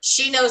Christina.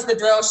 She knows the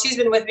drill. She's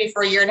been with me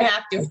for a year and a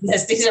half doing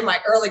this. These are my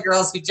early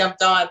girls who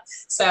jumped on.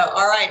 So,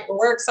 all right. Well,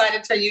 we're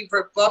excited for you.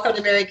 Welcome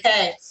to Mary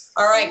Kay.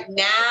 All right.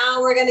 Now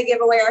we're going to give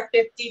away our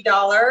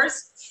 $50.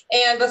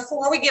 And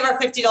before we give our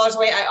 $50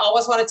 away, I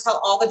always want to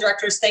tell all the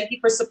directors, thank you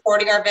for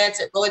supporting our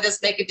events. It really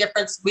does make a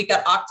difference. We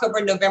got October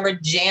and November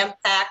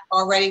jam-packed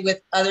already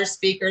with other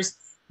speakers.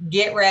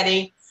 Get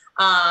ready.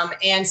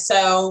 And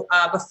so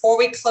before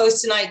we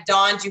close tonight,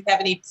 Dawn, do you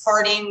have any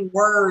parting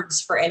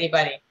words for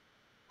anybody?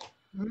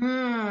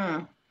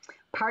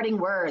 Parting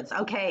words.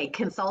 Okay,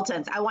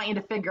 consultants, I want you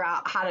to figure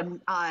out how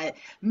to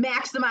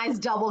maximize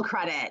double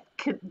credit.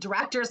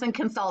 Directors and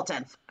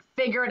consultants,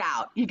 figure it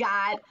out. You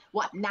got,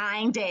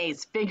 9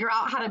 days. Figure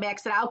out how to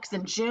max it out, because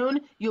in June,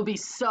 you'll be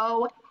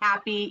so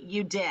happy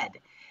you did.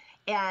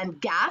 And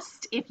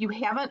guest, if you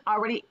haven't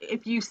already,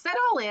 if you set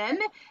all in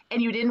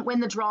and you didn't win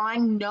the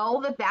drawing,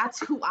 know that that's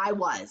who I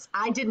was.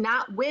 I did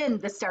not win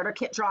the starter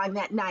kit drawing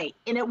that night,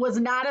 and it was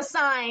not a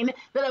sign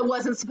that I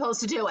wasn't supposed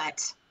to do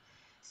it.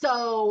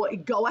 So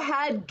go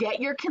ahead, get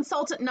your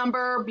consultant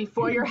number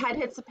before your head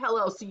hits the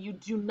pillow so you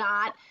do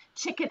not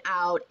chicken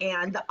out.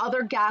 And the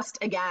other guest,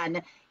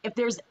 again, if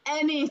there's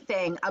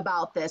anything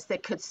about this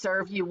that could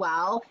serve you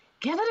well,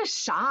 give it a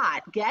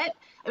shot. Get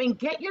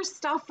your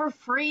stuff for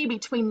free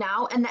between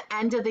now and the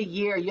end of the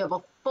year. You have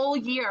a full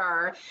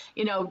year,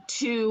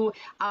 to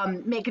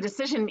make a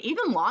decision,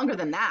 even longer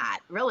than that.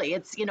 Really,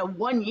 it's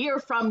 1 year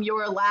from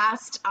your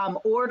last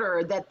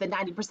order that the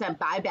 90%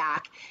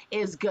 buyback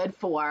is good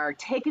for.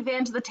 Take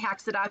advantage of the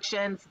tax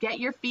deductions, get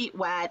your feet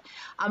wet,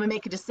 and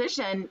make a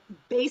decision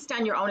based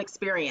on your own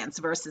experience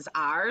versus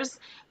ours.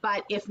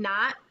 But if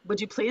not, would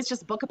you please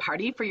just book a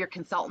party for your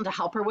consultant to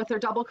help her with her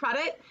double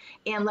credit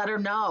and let her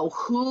know,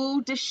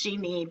 who does she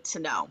need to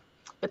know?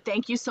 But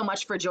thank you so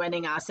much for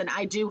joining us. And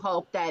I do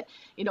hope that,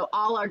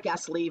 all our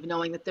guests leave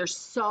knowing that there's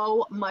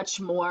so much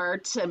more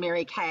to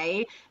Mary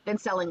Kay than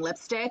selling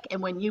lipstick.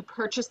 And when you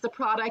purchase the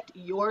product,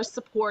 you're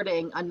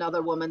supporting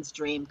another woman's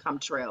dream come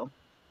true.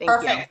 Thank you.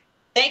 Perfect.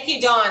 Thank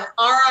you, Dawn.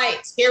 All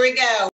right, here we go.